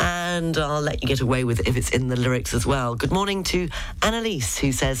 And I'll let you get away with it if it's in the lyrics as well. Good morning to Annalise,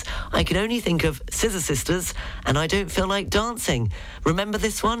 who says, I can only think of Scissor Sisters and I Don't Feel Like Dancing. Remember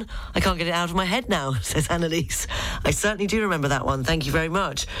this one? I can't get it out of my head now, says Annalise. I certainly do remember that one. Thank you very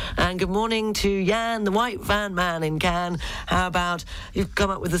much. And good morning to Jan, the white van man in Cannes. How about you've come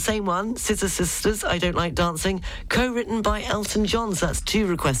up with the same one, Scissor Sisters, I Don't Like Dancing, co-written by Elton John. So that's 2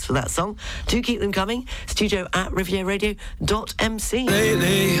 requests for that song. Do keep them coming. studio@rivieradio.mc.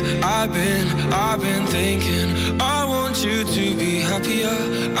 Lately, I've been thinking, I want you to be happier.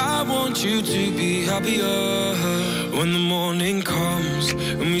 I want you to be happier. When the morning comes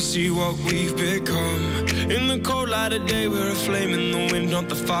and we see what we've become. In the cold light of day, we're a flame in the wind, not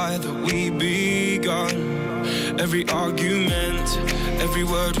the fire that we begun. Every argument, every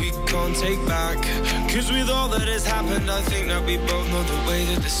word we can't take back. Cause with all that has happened, I think that we both know the way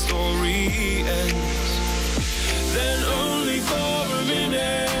that the story ends. Then only for a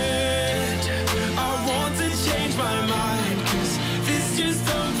minute, I want to change my mind. Cause this just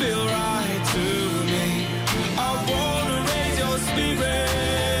don't feel right to me. I wanna raise your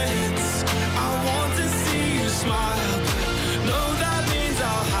spirits. I want to see you smile. But no, that means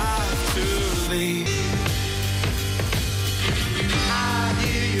I'll have to leave. I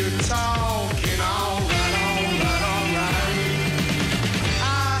hear you talking alright. I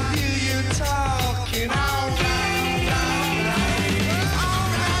hear you talking alright.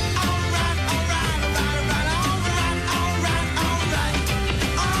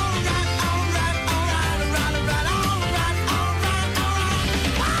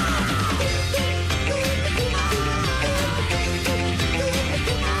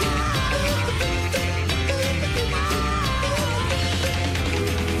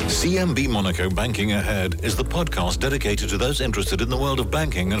 CMB Monaco Banking Ahead is the podcast dedicated to those interested in the world of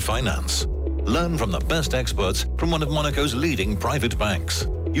banking and finance. Learn from the best experts from one of Monaco's leading private banks.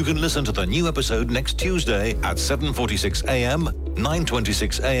 You can listen to the new episode next Tuesday at 7:46 a.m.,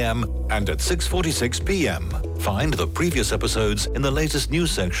 9:26 a.m. and at 6:46 p.m. Find the previous episodes in the latest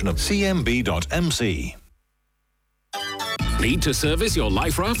news section of cmb.mc. Need to service your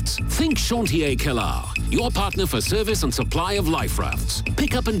life rafts? Think Chantier Kellar, your partner for service and supply of life rafts.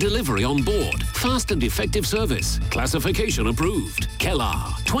 Pick up and delivery on board. Fast and effective service. Classification approved.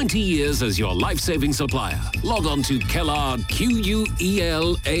 Kellar, 20 years as your life-saving supplier. Log on to Kellar,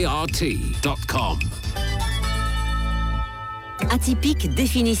 QUELART.com. Atypique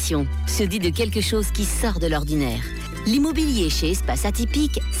définition, se dit de quelque chose qui sort de l'ordinaire. L'immobilier chez Espace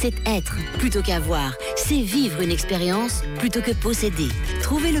Atypique, c'est être plutôt qu'avoir. C'est vivre une expérience plutôt que posséder.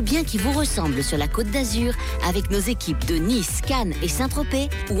 Trouvez le bien qui vous ressemble sur la Côte d'Azur avec nos équipes de Nice, Cannes et Saint-Tropez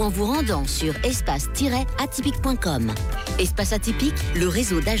ou en vous rendant sur espace-atypique.com. Espace Atypique, le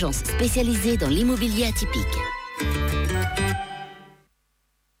réseau d'agences spécialisées dans l'immobilier atypique.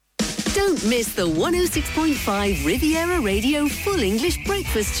 Don't miss the 106.5 Riviera Radio Full English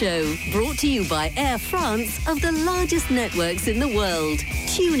Breakfast Show, brought to you by Air France of the largest networks in the world.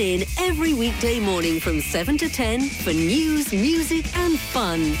 Tune in every weekday morning from 7 to 10 for news, music and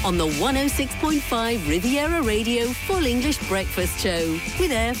fun on the 106.5 Riviera Radio Full English Breakfast Show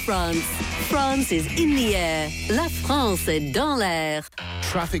with Air France. France is in the air. La France est dans l'air.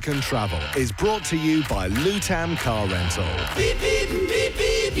 Traffic and Travel is brought to you by Lutam Car Rental. Beep, beep, beep,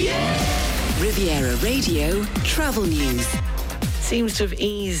 beep, yeah. Riviera Radio Travel News. Seems to have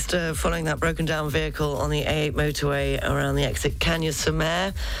eased following that broken down vehicle on the A8 motorway around the exit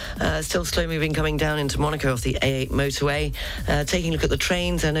Cagnes-sur-Mer. Still slow moving coming down into Monaco off the A8 motorway. Taking a look at the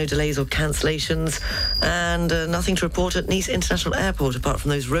trains, there are no delays or cancellations, and nothing to report at Nice International Airport apart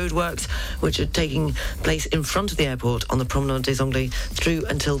from those roadworks which are taking place in front of the airport on the Promenade des Anglais through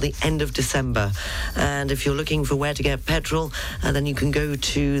until the end of December. And if you're looking for where to get petrol, then you can go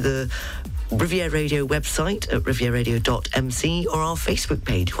to the Riviera Radio website at rivieradio.mc or our Facebook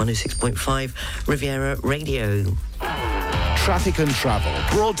page, 106.5 Riviera Radio. Traffic and Travel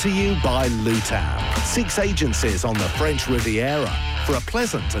brought to you by Lutam. 6 agencies on the French Riviera for a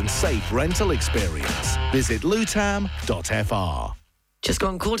pleasant and safe rental experience. Visit lutam.fr. Just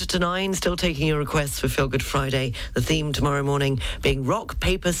gone 8:45, still taking your requests for Feel Good Friday. The theme tomorrow morning being rock,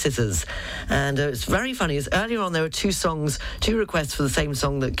 paper, scissors. And it's very funny, as earlier on there were 2 requests for the same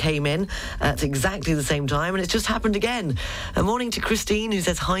song that came in at exactly the same time, and it's just happened again. A morning to Christine, who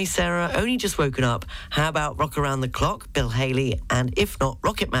says, "Hi Sarah, only just woken up. How about Rock Around the Clock, Bill Haley, and if not,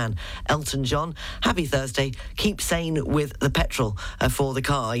 Rocket Man, Elton John. Happy Thursday. Keep sane with the petrol for the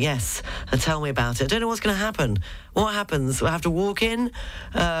car." Yes, tell me about it. I don't know what's going to happen what happens? We'll have to walk in.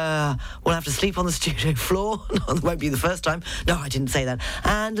 We'll have to sleep on the studio floor. No, it won't be the first time. No, I didn't say that.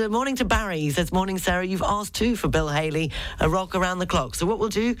 And morning to Barry. He says, morning, Sarah. You've asked too for Bill Haley, a Rock Around the Clock. So what we'll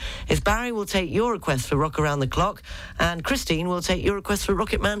do is Barry will take your request for Rock Around the Clock, and Christine will take your request for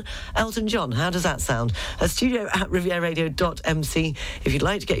Rocket Man Elton John. How does that sound? studio@rivieradio.mc if you'd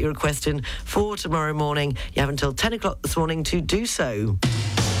like to get your request in for tomorrow morning. You have until 10 o'clock this morning to do so.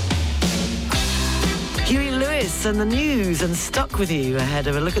 Huey Lewis and the news, and Stuck With You ahead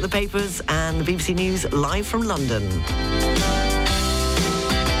of a look at the papers and the BBC News live from London.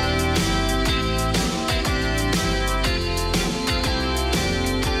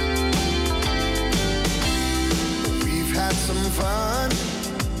 We've had some fun.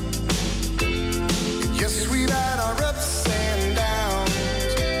 Yes, we've had our ups and downs.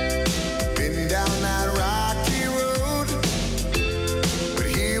 Been down that rocky road, but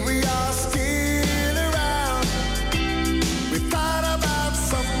here we are still around. We thought about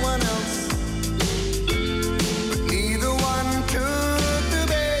someone else, but neither one took the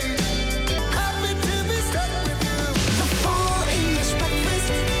bait. Happy to be stuck with you. The full English breakfast.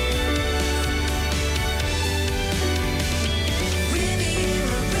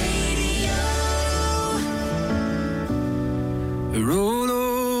 Roll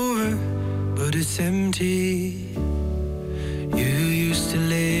over, but it's empty. You used to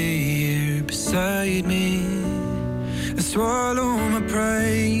lay here beside me. I swallow my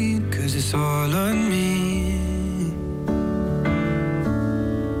pride, 'cause it's all on me.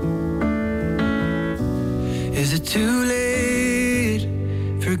 Is it too late?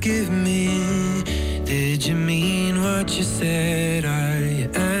 Forgive me. Did you mean what you said? Are you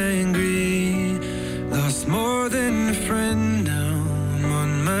angry? Lost more than a friend, now I'm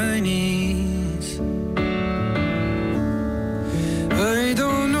on my knees. I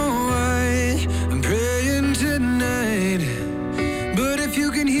don't know why I'm praying tonight, but if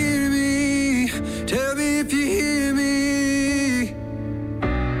you can hear me, tell me if you hear me.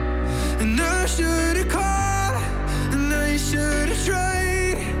 And I should have called, and I should have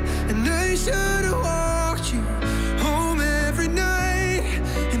tried, and I should have walked you home every night,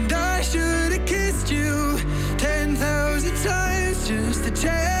 and I should have kissed you 10,000 times just to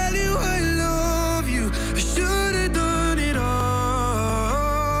tell you I love you. I should have done it all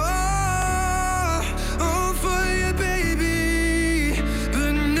for you, baby.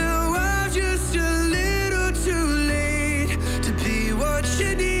 But now I'm just a little too late to be what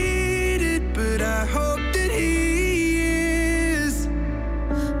you needed. But I hope that he is.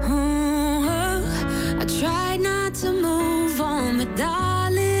 I tried not to move on, but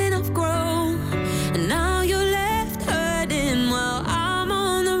darling, I've grown. And now you're left hurting while I'm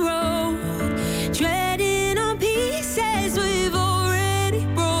on the road, treading on pieces we've already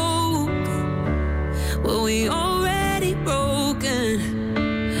broken. Well, we already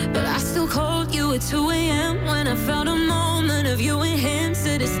broken. But I still called you at 2 a.m. when I felt a moment of you and him.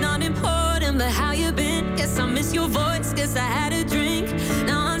 Said it's not important, but how you been? Guess I miss your voice, guess I had a drink.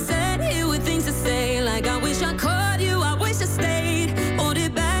 Now I'm sat here with things to say, like I wish I called you, I wish I stayed. Hold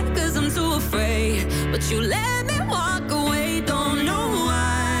it back, 'cause I'm too afraid. But you let me walk away, don't know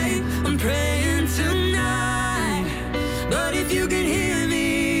why. I'm praying tonight, but if you can hear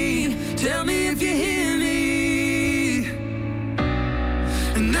me, tell me if you hear me.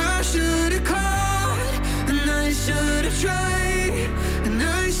 And I should have called, and I should have tried, and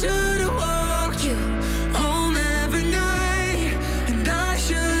I should have walked you home every night, and I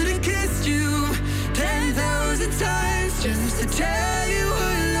should have kissed you 10,000 times just to tell you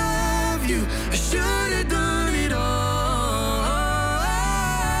I love you. I should have done it all.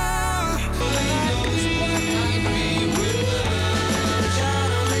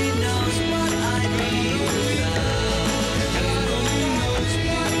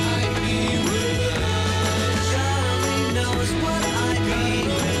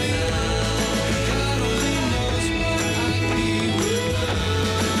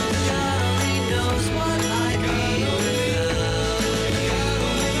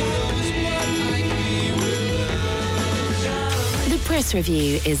 The press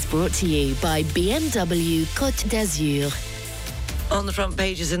review is brought to you by BMW Côte d'Azur. On the front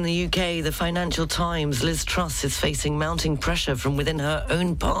pages in the UK, the Financial Times, Liz Truss is facing mounting pressure from within her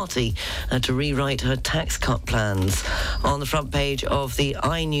own party to rewrite her tax cut plans. On the front page of the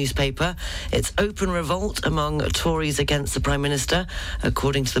I newspaper, it's open revolt among Tories against the Prime Minister,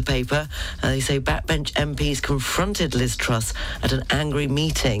 according to the paper. They say backbench MPs confronted Liz Truss at an angry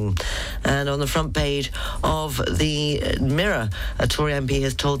meeting. And on the front page of the Mirror, a Tory MP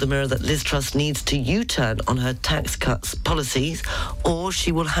has told the Mirror that Liz Truss needs to U-turn on her tax cuts policies or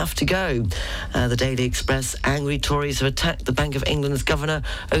she will have to go. The Daily Express: angry Tories have attacked the Bank of England's governor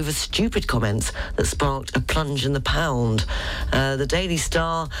over stupid comments that sparked a plunge in the pound. The Daily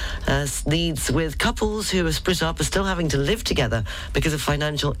Star leads with couples who are split up are still having to live together because of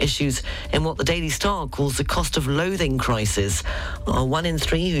financial issues in what the Daily Star calls the cost of loathing crisis. 1 in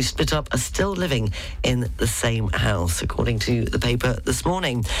 3 who split up are still living in the same house, according to the paper this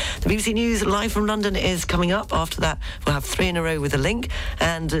morning. The BBC News live from London is coming up. After that, we'll have 3 in a row with a link.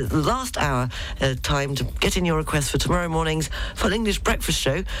 And the last hour, time to get in your requests for tomorrow morning's Full English Breakfast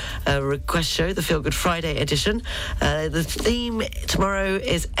Show, request show, the Feel Good Friday edition. The theme tomorrow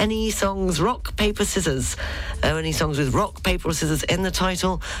is any songs rock, paper, scissors. Any songs with rock, paper or scissors in the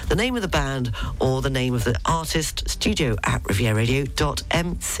title, the name of the band or the name of the artist.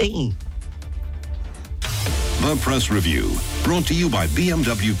 studio@rivieradio.mc. The Press Review, brought to you by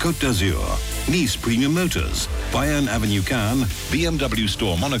BMW Côte d'Azur, Nice Premium Motors, Bayern Avenue Cannes, BMW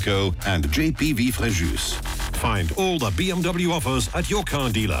Store Monaco, and JPV Fréjus. Find all the BMW offers at your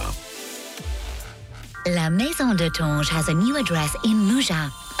car dealer. La Maison de Tonge has a new address in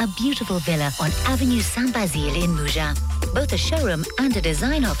Mougins, a beautiful villa on Avenue Saint-Basile in Mougins. Both a showroom and a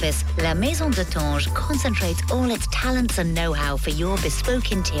design office, La Maison de Tonge concentrates all its talents and know-how for your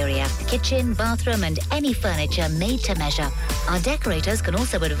bespoke interior, kitchen, bathroom and any furniture made to measure. Our decorators can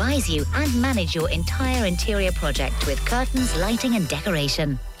also advise you and manage your entire interior project with curtains, lighting and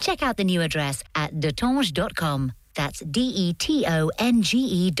decoration. Check out the new address at detonge.com. That's DETONGE.com.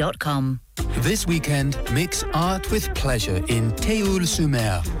 This weekend, mix art with pleasure in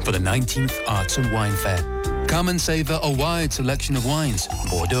Théoul-sur-Mer for the 19th Arts and Wine Fair. Come and savor a wide selection of wines,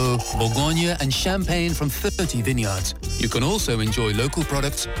 Bordeaux, Bourgogne and Champagne from 30 vineyards. You can also enjoy local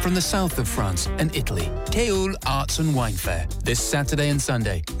products from the south of France and Italy. Théoul Arts and Wine Fair, this Saturday and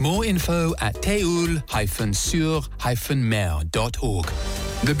Sunday. More info at théoul-sur-mer.org.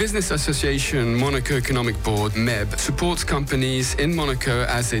 The Business Association Monaco Economic Board, MEB, supports companies in Monaco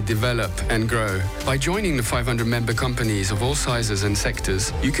as they develop and grow. By joining the 500 member companies of all sizes and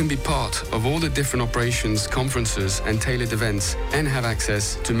sectors, you can be part of all the different operations, conferences and tailored events and have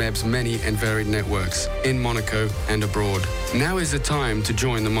access to MEB's many and varied networks in Monaco and abroad. Now is the time to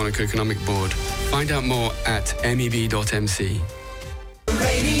join the Monaco Economic Board. Find out more at meb.mc.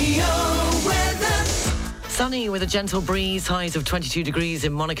 Radio weather. Sunny with a gentle breeze, highs of 22 degrees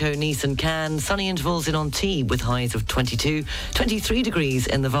in Monaco, Nice and Cannes. Sunny intervals in Antibes with highs of 22, 23 degrees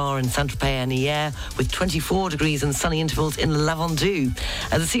in the Var and Saint-Tropez and Hyères with 24 degrees and sunny intervals in La Vendue.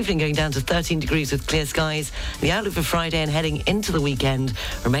 This evening going down to 13 degrees with clear skies. The outlook for Friday and heading into the weekend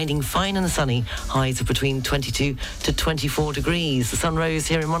remaining fine and sunny, highs of between 22 to 24 degrees. The sun rose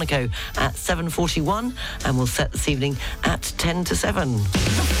here in Monaco at 7:41 and will set this evening at 10 to 7.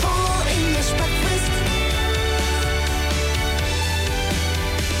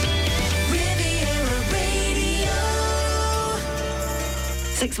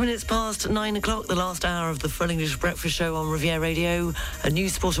 6 minutes past 9 o'clock, the last hour of the Full English Breakfast Show on Riviera Radio.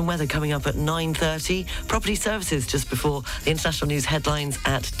 News, sport and weather coming up at 9:30. Property services just before the international news headlines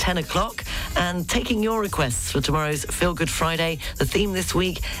at 10 o'clock. And taking your requests for tomorrow's Feel Good Friday. The theme this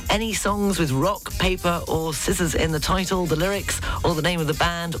week, any songs with rock, paper or scissors in the title, the lyrics or the name of the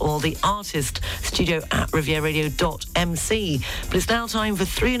band or the artist, studio@rivieradio.mc. But it's now time for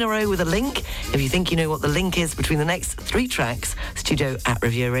 3 in a row with a link. If you think you know what the link is between the next 3 tracks,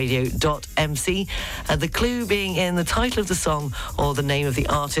 studio@rivieradio.mc. The clue being in the title of the song or the name of the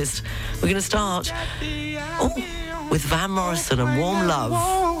artist. We're going to start with Van Morrison and Warm Love.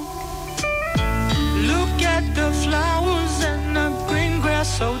 Look at the flowers and the green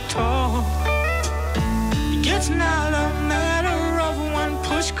grass so tall. It's not a matter of when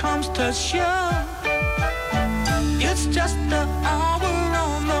push comes to shove. It's just the hour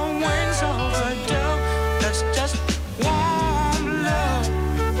on the wings of a dove. That's just warm love.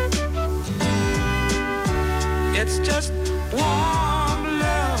 It's just warm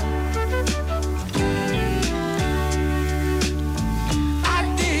love. I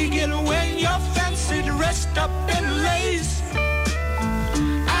dig it when you're fancy dressed up in lace.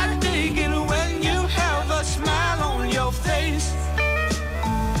 I dig it when you have a smile on your face.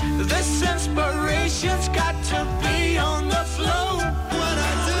 This inspiration's got to be on the floor. What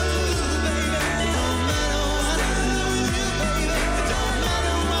I do, baby, it don't matter what I do, baby. It don't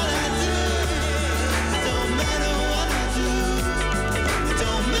matter what I do. It don't matter what I do. It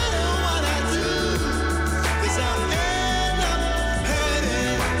don't matter what I do. 'Cause I'll end up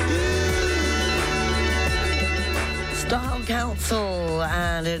hurting you. Style Council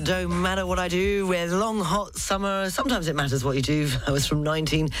and it don't matter what I do with Long Hot Summer. Sometimes it matters what you do. That was from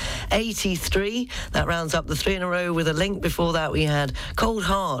 1983. That rounds up the three in a row with a link. Before that, we had Cold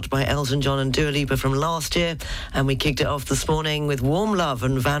Heart by Elton John and Dua Lipa from last year. And we kicked it off this morning with Warm Love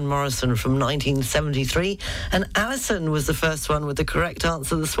and Van Morrison from 1973. And Alison was the first one with the correct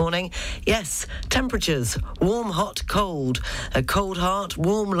answer this morning. Yes, temperatures, warm, hot, cold. A Cold Heart,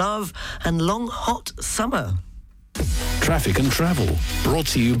 Warm Love and Long Hot Summer. Traffic and travel, brought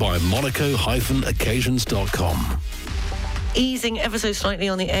to you by Monaco-occasions.com. Easing ever so slightly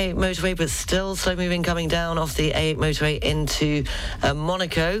on the A8 motorway, but still slow moving coming down off the A8 motorway into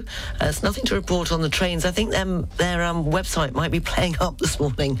Monaco. There's nothing to report on the trains. I think their website might be playing up this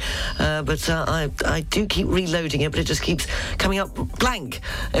morning, but I do keep reloading it, but it just keeps coming up blank,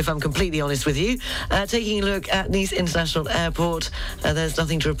 if I'm completely honest with you. Taking a look at Nice International Airport, there's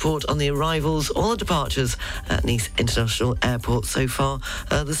nothing to report on the arrivals or the departures at Nice International Airport so far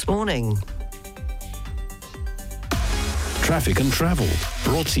this morning. Traffic and travel,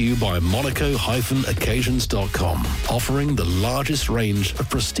 brought to you by Monaco-occasions.com, offering the largest range of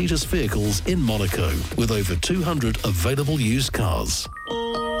prestigious vehicles in Monaco, with over 200 available used cars.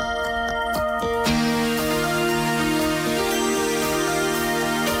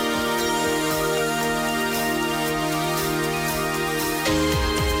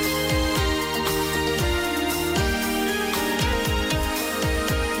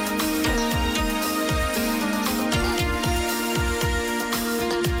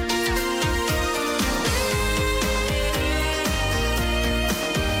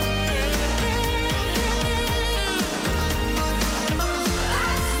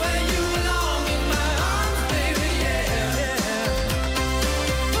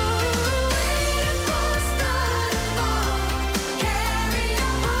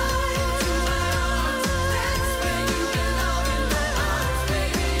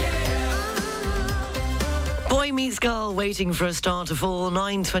 Waiting for a star to fall,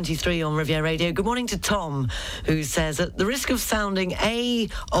 9:23 on Riviera Radio. Good morning to Tom, who says, at the risk of sounding A,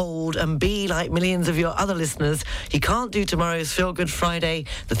 old, and B, like millions of your other listeners, he can't do tomorrow's Feel Good Friday,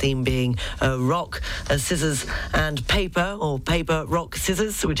 the theme being rock, scissors, and paper, or paper, rock,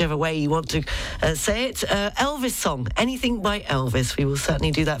 scissors, whichever way you want to say it. Elvis song, anything by Elvis. We will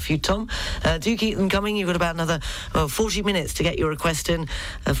certainly do that for you, Tom. Do keep them coming. You've got about another 40 minutes to get your request in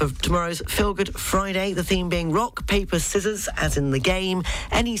for tomorrow's Feel Good Friday, the theme being rock, paper, scissors, as in the game.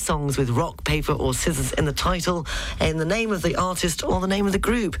 Any songs with rock, paper or scissors in the title, in the name of the artist or the name of the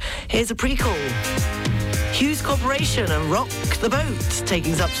group. Here's a pre-call. Hughes Corporation and Rock the Boat,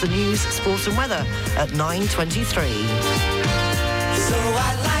 taking us up to the news, sports and weather at 9:23. So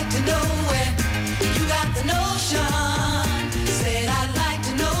I'd like to know where you got the notion. Said I'd like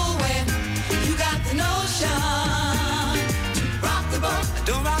to know where you got the notion. Rock the boat,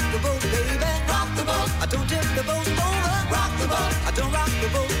 don't rock the boat, baby. Rock the boat, I don't tip the boat over. Rock the boat, I don't rock the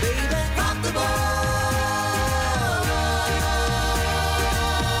boat, baby. Rock the boat.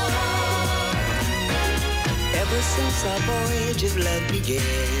 Ever since our voyage of love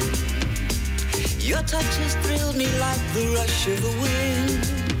began, your touch has thrilled me like the rush of the wind,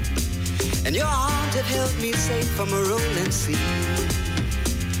 and your arms have held me safe from a rolling sea.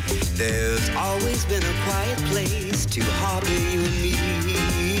 There's always been a quiet place to harbor you and me.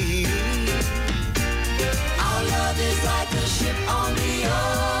 Our love is like a ship on the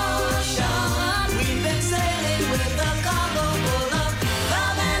ocean. We've been sailing with a cargo full of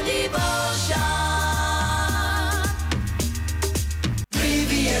love and devotion.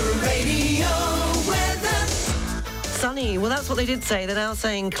 Riviera Radio weather. Sunny. Well, that's what they did say. They're now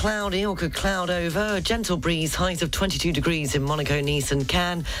saying cloudy or could cloud over. A gentle breeze, highs of 22 degrees in Monaco, Nice and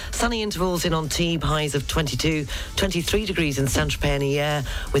Cannes. Sunny intervals in Antibes, highs of 22, 23 degrees in Saint-Tropez and Hyères,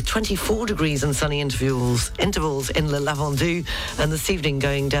 with 24 degrees and sunny intervals in Le Lavandou. And this evening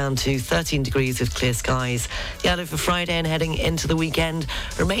going down to 13 degrees with clear skies. The outlook for Friday and heading into the weekend,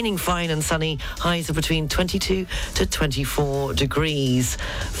 remaining fine and sunny, highs of between 22 to 24 degrees.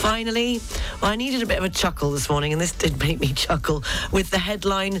 Finally, well, I needed a bit of a chuckle this morning, and this did make me chuckle, with the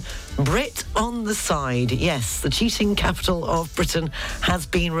headline, Brit on the side. Yes, the cheating capital of Britain has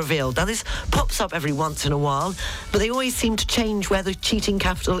been revealed. Now, this pops up every once in a while, but they always seem to change where the cheating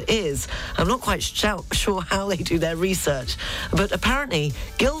capital is. I'm not quite sure how they do their research, but apparently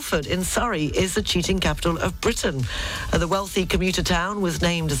Guildford in Surrey is the cheating capital of Britain. The wealthy commuter town was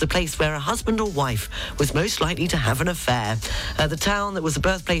named as the place where a husband or wife was most likely to have an affair. The town that was the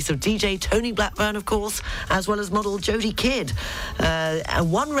birthplace of DJ Tony Blackburn, of course, as well as model Jodie Kidd.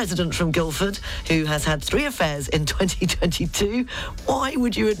 And one resident from Guildford who has had 3 affairs in 2022, why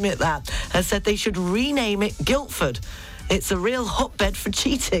would you admit that, has said they should rename it Guildford it's a real hotbed for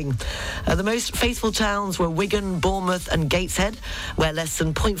cheating. The most faithful towns were Wigan, Bournemouth and Gateshead, where less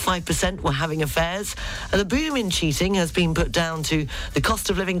than 0.5% were having affairs. The boom in cheating has been put down to the cost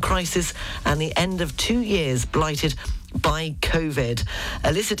of living crisis and the end of 2 years blighted by COVID.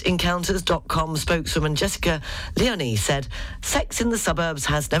 IllicitEncounters.com spokeswoman Jessica Leone said, sex in the suburbs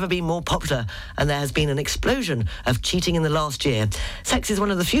has never been more popular and there has been an explosion of cheating in the last year. Sex is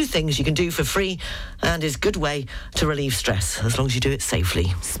one of the few things you can do for free and is a good way to relieve stress, as long as you do it safely.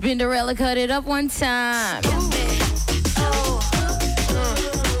 Spinderella, cut it up one time.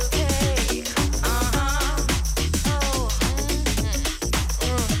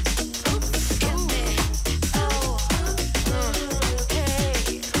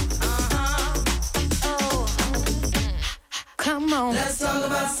 Come on. Let's talk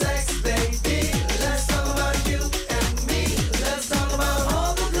about sex, baby. Let's talk about you and me. Let's talk about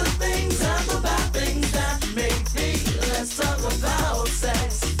all the good things and the bad things that make me. Let's talk about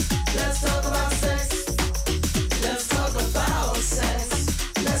sex. Let's talk about sex. Let's talk about sex.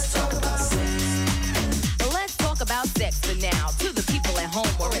 Let's talk about sex. Let's talk about sex for now. To the people at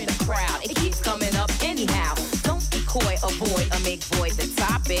home or in the crowd, it keeps coming up anyhow. Don't be coy, avoid, or make void the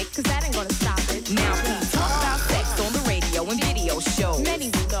topic, cause that ain't gonna stop it. Now please talk about sex on the radio and video shows. Many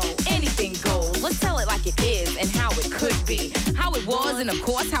will know anything goes. Let's tell it like it is and how it could be, how it was and of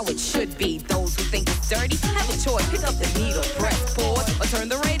course how it should be. Those who think it's dirty have a choice. Pick up the needle, press pause, or turn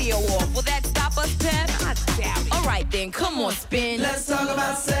the radio off. Will that stop us, Pep? I doubt it. Alright then, come on, spin. Let's talk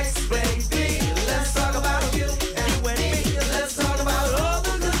about sex, baby. Let's talk about you and me. Let's talk about all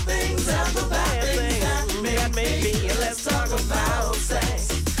the good things and the bad things that make me. Let's talk about sex.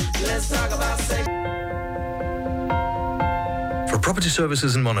 Let's talk about sex. For property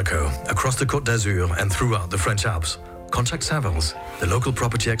services in Monaco, across the Côte d'Azur and throughout the French Alps, contact Savills, the local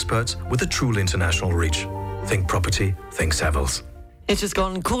property experts with a truly international reach. Think property, think Savills. It's just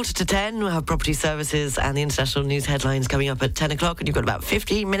gone 10:15. We'll have property services and the international news headlines coming up at 10 o'clock. And you've got about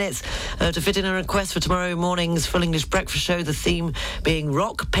 15 minutes to fit in a request for tomorrow morning's Full English Breakfast Show. The theme being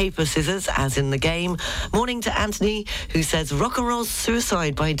rock, paper, scissors, as in the game. Morning to Anthony, who says Rock and Roll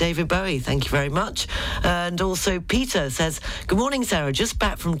Suicide by David Bowie. Thank you very much. And also Peter says, good morning, Sarah. Just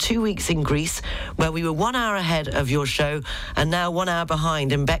back from 2 weeks in Greece, where we were 1 hour ahead of your show and now 1 hour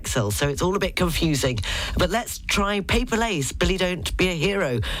behind in Bexhill. So it's all a bit confusing. But let's try Paper Lace, Billy Don't Be a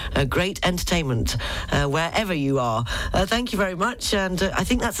Hero. Great entertainment wherever you are. Thank you very much. And I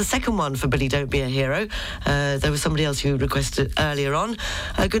think that's the second one for Billy Don't Be a Hero. There was somebody else who requested earlier on.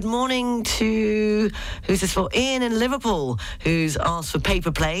 Good morning to, who's this for? Ian in Liverpool, who's asked for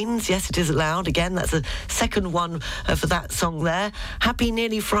Paper Planes. Yes, it is allowed. Again, that's the second one for that song there. Happy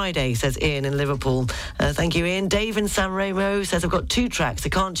Nearly Friday, says Ian in Liverpool. Thank you, Ian. Dave in San Remo says, I've got 2 tracks. I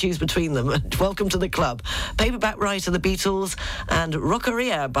can't choose between them. Welcome to the club. Paperback Writer, The Beatles, and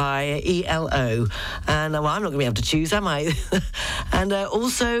Rockeria by ELO. And well, I'm not going to be able to choose, am I? And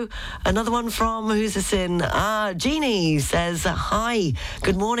also another one from, who's this in? Jeannie says, hi,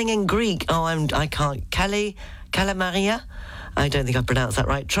 good morning in Greek. Oh, I can't. Kalamaria? I don't think I pronounced that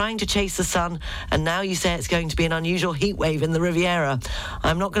right. Trying to chase the sun, and now you say it's going to be an unusual heat wave in the Riviera.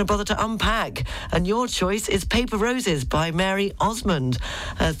 I'm not going to bother to unpack. And your choice is Paper Roses by Mary Osmond.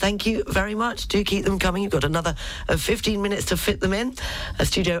 Thank you very much. Do keep them coming. You've got another 15 minutes to fit them in.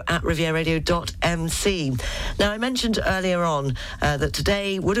 studio@rivieradio.mc. Now, I mentioned earlier on that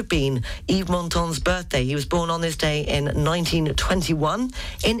today would have been Yves Montagn's birthday. He was born on this day in 1921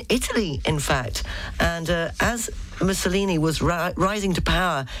 in Italy, in fact. And as Mussolini was rising to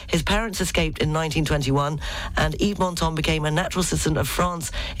power, his parents escaped in 1921, and Yves Montand became a natural citizen of France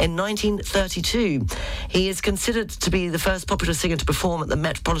in 1932. He is considered to be the first popular singer to perform at the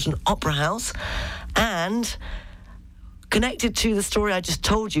Metropolitan Opera House, and connected to the story I just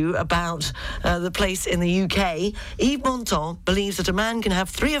told you about the place in the UK, Yves Montand believes that a man can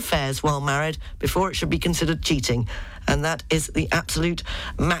have 3 affairs while married before it should be considered cheating. And that is the absolute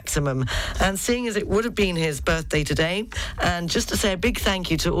maximum. And seeing as it would have been his birthday today, and just to say a big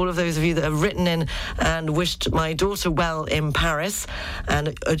thank you to all of those of you that have written in and wished my daughter well in Paris,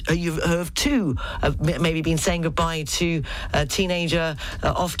 and you have too maybe been saying goodbye to a teenager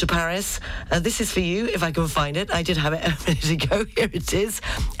off to Paris. This is for you, if I can find it. I did have it a minute ago. Here it is.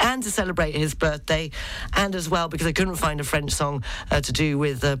 And to celebrate his birthday, and as well, because I couldn't find a French song to do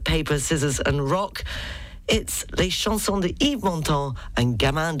with paper, scissors and rock, it's Les Chansons de Yves Montand, un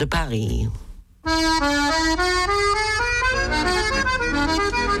gamin de Paris.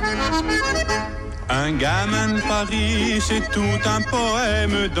 Un gamin de Paris, c'est tout un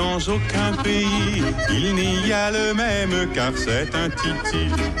poème. Dans aucun pays, il n'y a le même, car c'est un titi,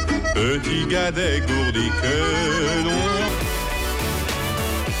 petit gars dégourdi que l'on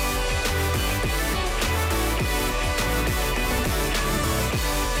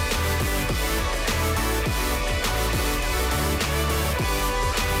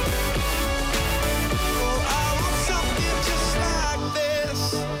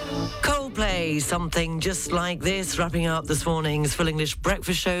Coldplay, something just like this, wrapping up this morning's Full English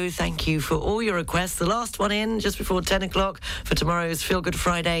Breakfast Show. Thank you for all your requests. The last one in just before 10 o'clock for tomorrow's Feel Good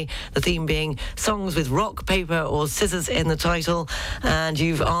Friday, the theme being songs with rock, paper or scissors in the title. And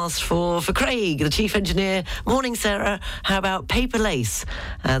you've asked for Craig, the chief engineer. Morning, Sarah. How about Paper Lace,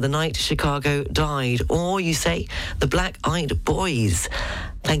 The Night Chicago Died? Or you say The Black Eyed Boys.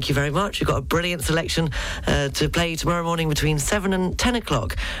 Thank you very much. You've got a brilliant selection to play tomorrow morning between 7 and 10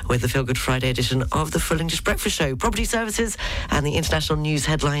 o'clock with the Feel Good Friday edition of the Full English Breakfast Show. Property services and the international news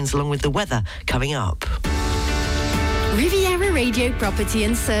headlines along with the weather coming up. Riviera Radio Property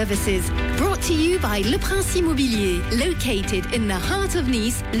and Services, brought to you by Le Prince Immobilier. Located in the heart of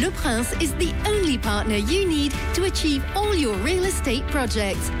Nice, Le Prince is the only partner you need to achieve all your real estate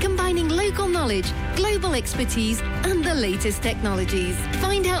projects, combining local knowledge, global expertise and the latest technologies.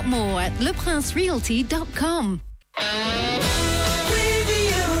 Find out more at leprincerealty.com.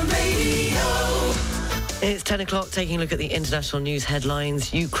 It's 10 o'clock, taking a look at the international news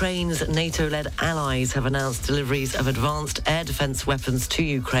headlines. Ukraine's NATO-led allies have announced deliveries of advanced air defense weapons to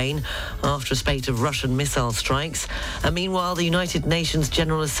Ukraine after a spate of Russian missile strikes. And meanwhile, the United Nations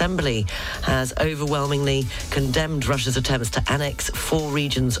General Assembly has overwhelmingly condemned Russia's attempts to annex 4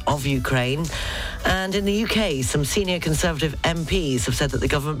 regions of Ukraine. And in the UK, some senior Conservative MPs have said that the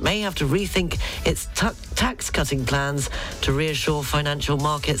government may have to rethink its tax-cutting plans to reassure financial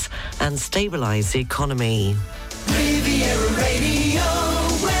markets and stabilise the economy. Riviera Radio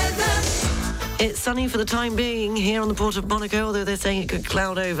weather. It's sunny for the time being here on the Port of Monaco, although they're saying it could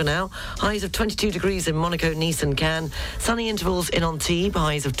cloud over now. Highs of 22 degrees in Monaco, Nice and Cannes. Sunny intervals in Antibes,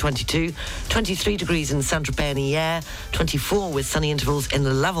 highs of 22. 23 degrees in Saint-Tropez and Hyères. 24 with sunny intervals in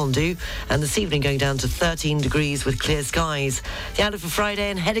the Lavandou. And this evening going down to 13 degrees with clear skies. The outlook for Friday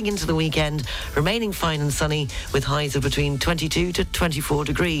and heading into the weekend, remaining fine and sunny with highs of between 22 to 24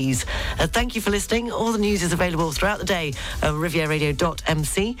 degrees. Thank you for listening. All the news is available throughout the day at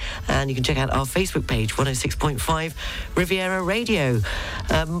rivieradio.mc. And you can check out our Facebook page, 106.5 Riviera Radio.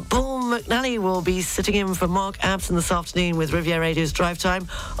 Paul McNally will be sitting in for Mark Abson this afternoon with Riviera Radio's Drive Time.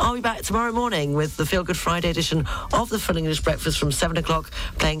 I'll be back tomorrow morning with the Feel Good Friday edition of the Full English Breakfast from 7 o'clock,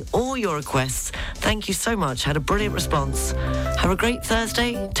 playing all your requests. Thank you so much. Had a brilliant response. Have a great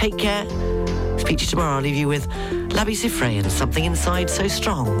Thursday. Take care. Speak to you tomorrow. I'll leave you with Labi Siffre and Something Inside So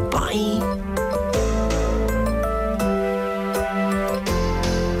Strong. Bye.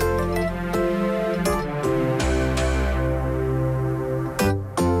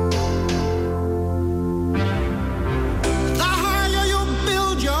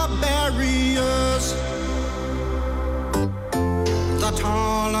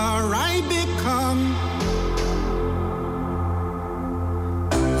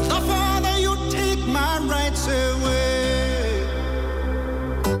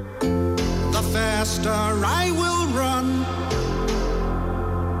 I will run.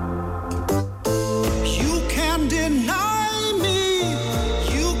 You can deny me.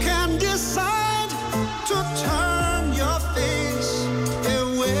 You can decide to turn your face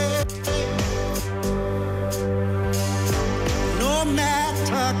away. No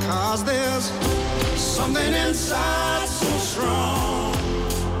matter, 'cause there's something inside so strong.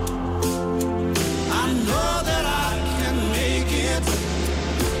 I know that I can make it.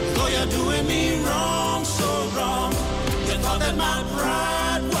 Though you're doing me wrong, so wrong. You thought that my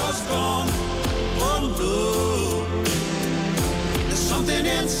pride was gone. Oh no, there's something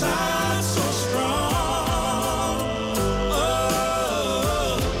inside so strong.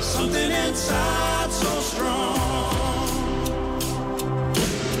 Oh, something inside so strong.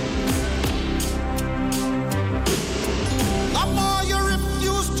 The more you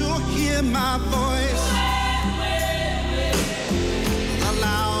refuse to hear my voice,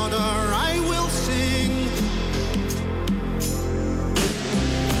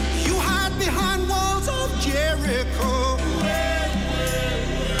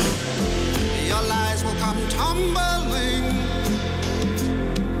 your lies will come tumbling.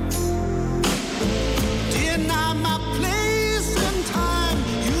 Deny my place in time.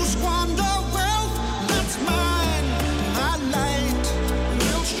 You squander wealth that's mine. My light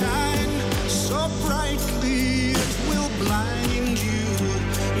will shine so brightly it will blind you.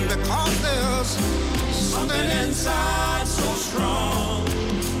 Because there's something inside so strong.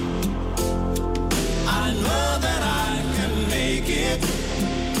 I know that I can make it.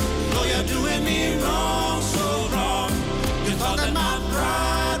 Though you're doing me wrong.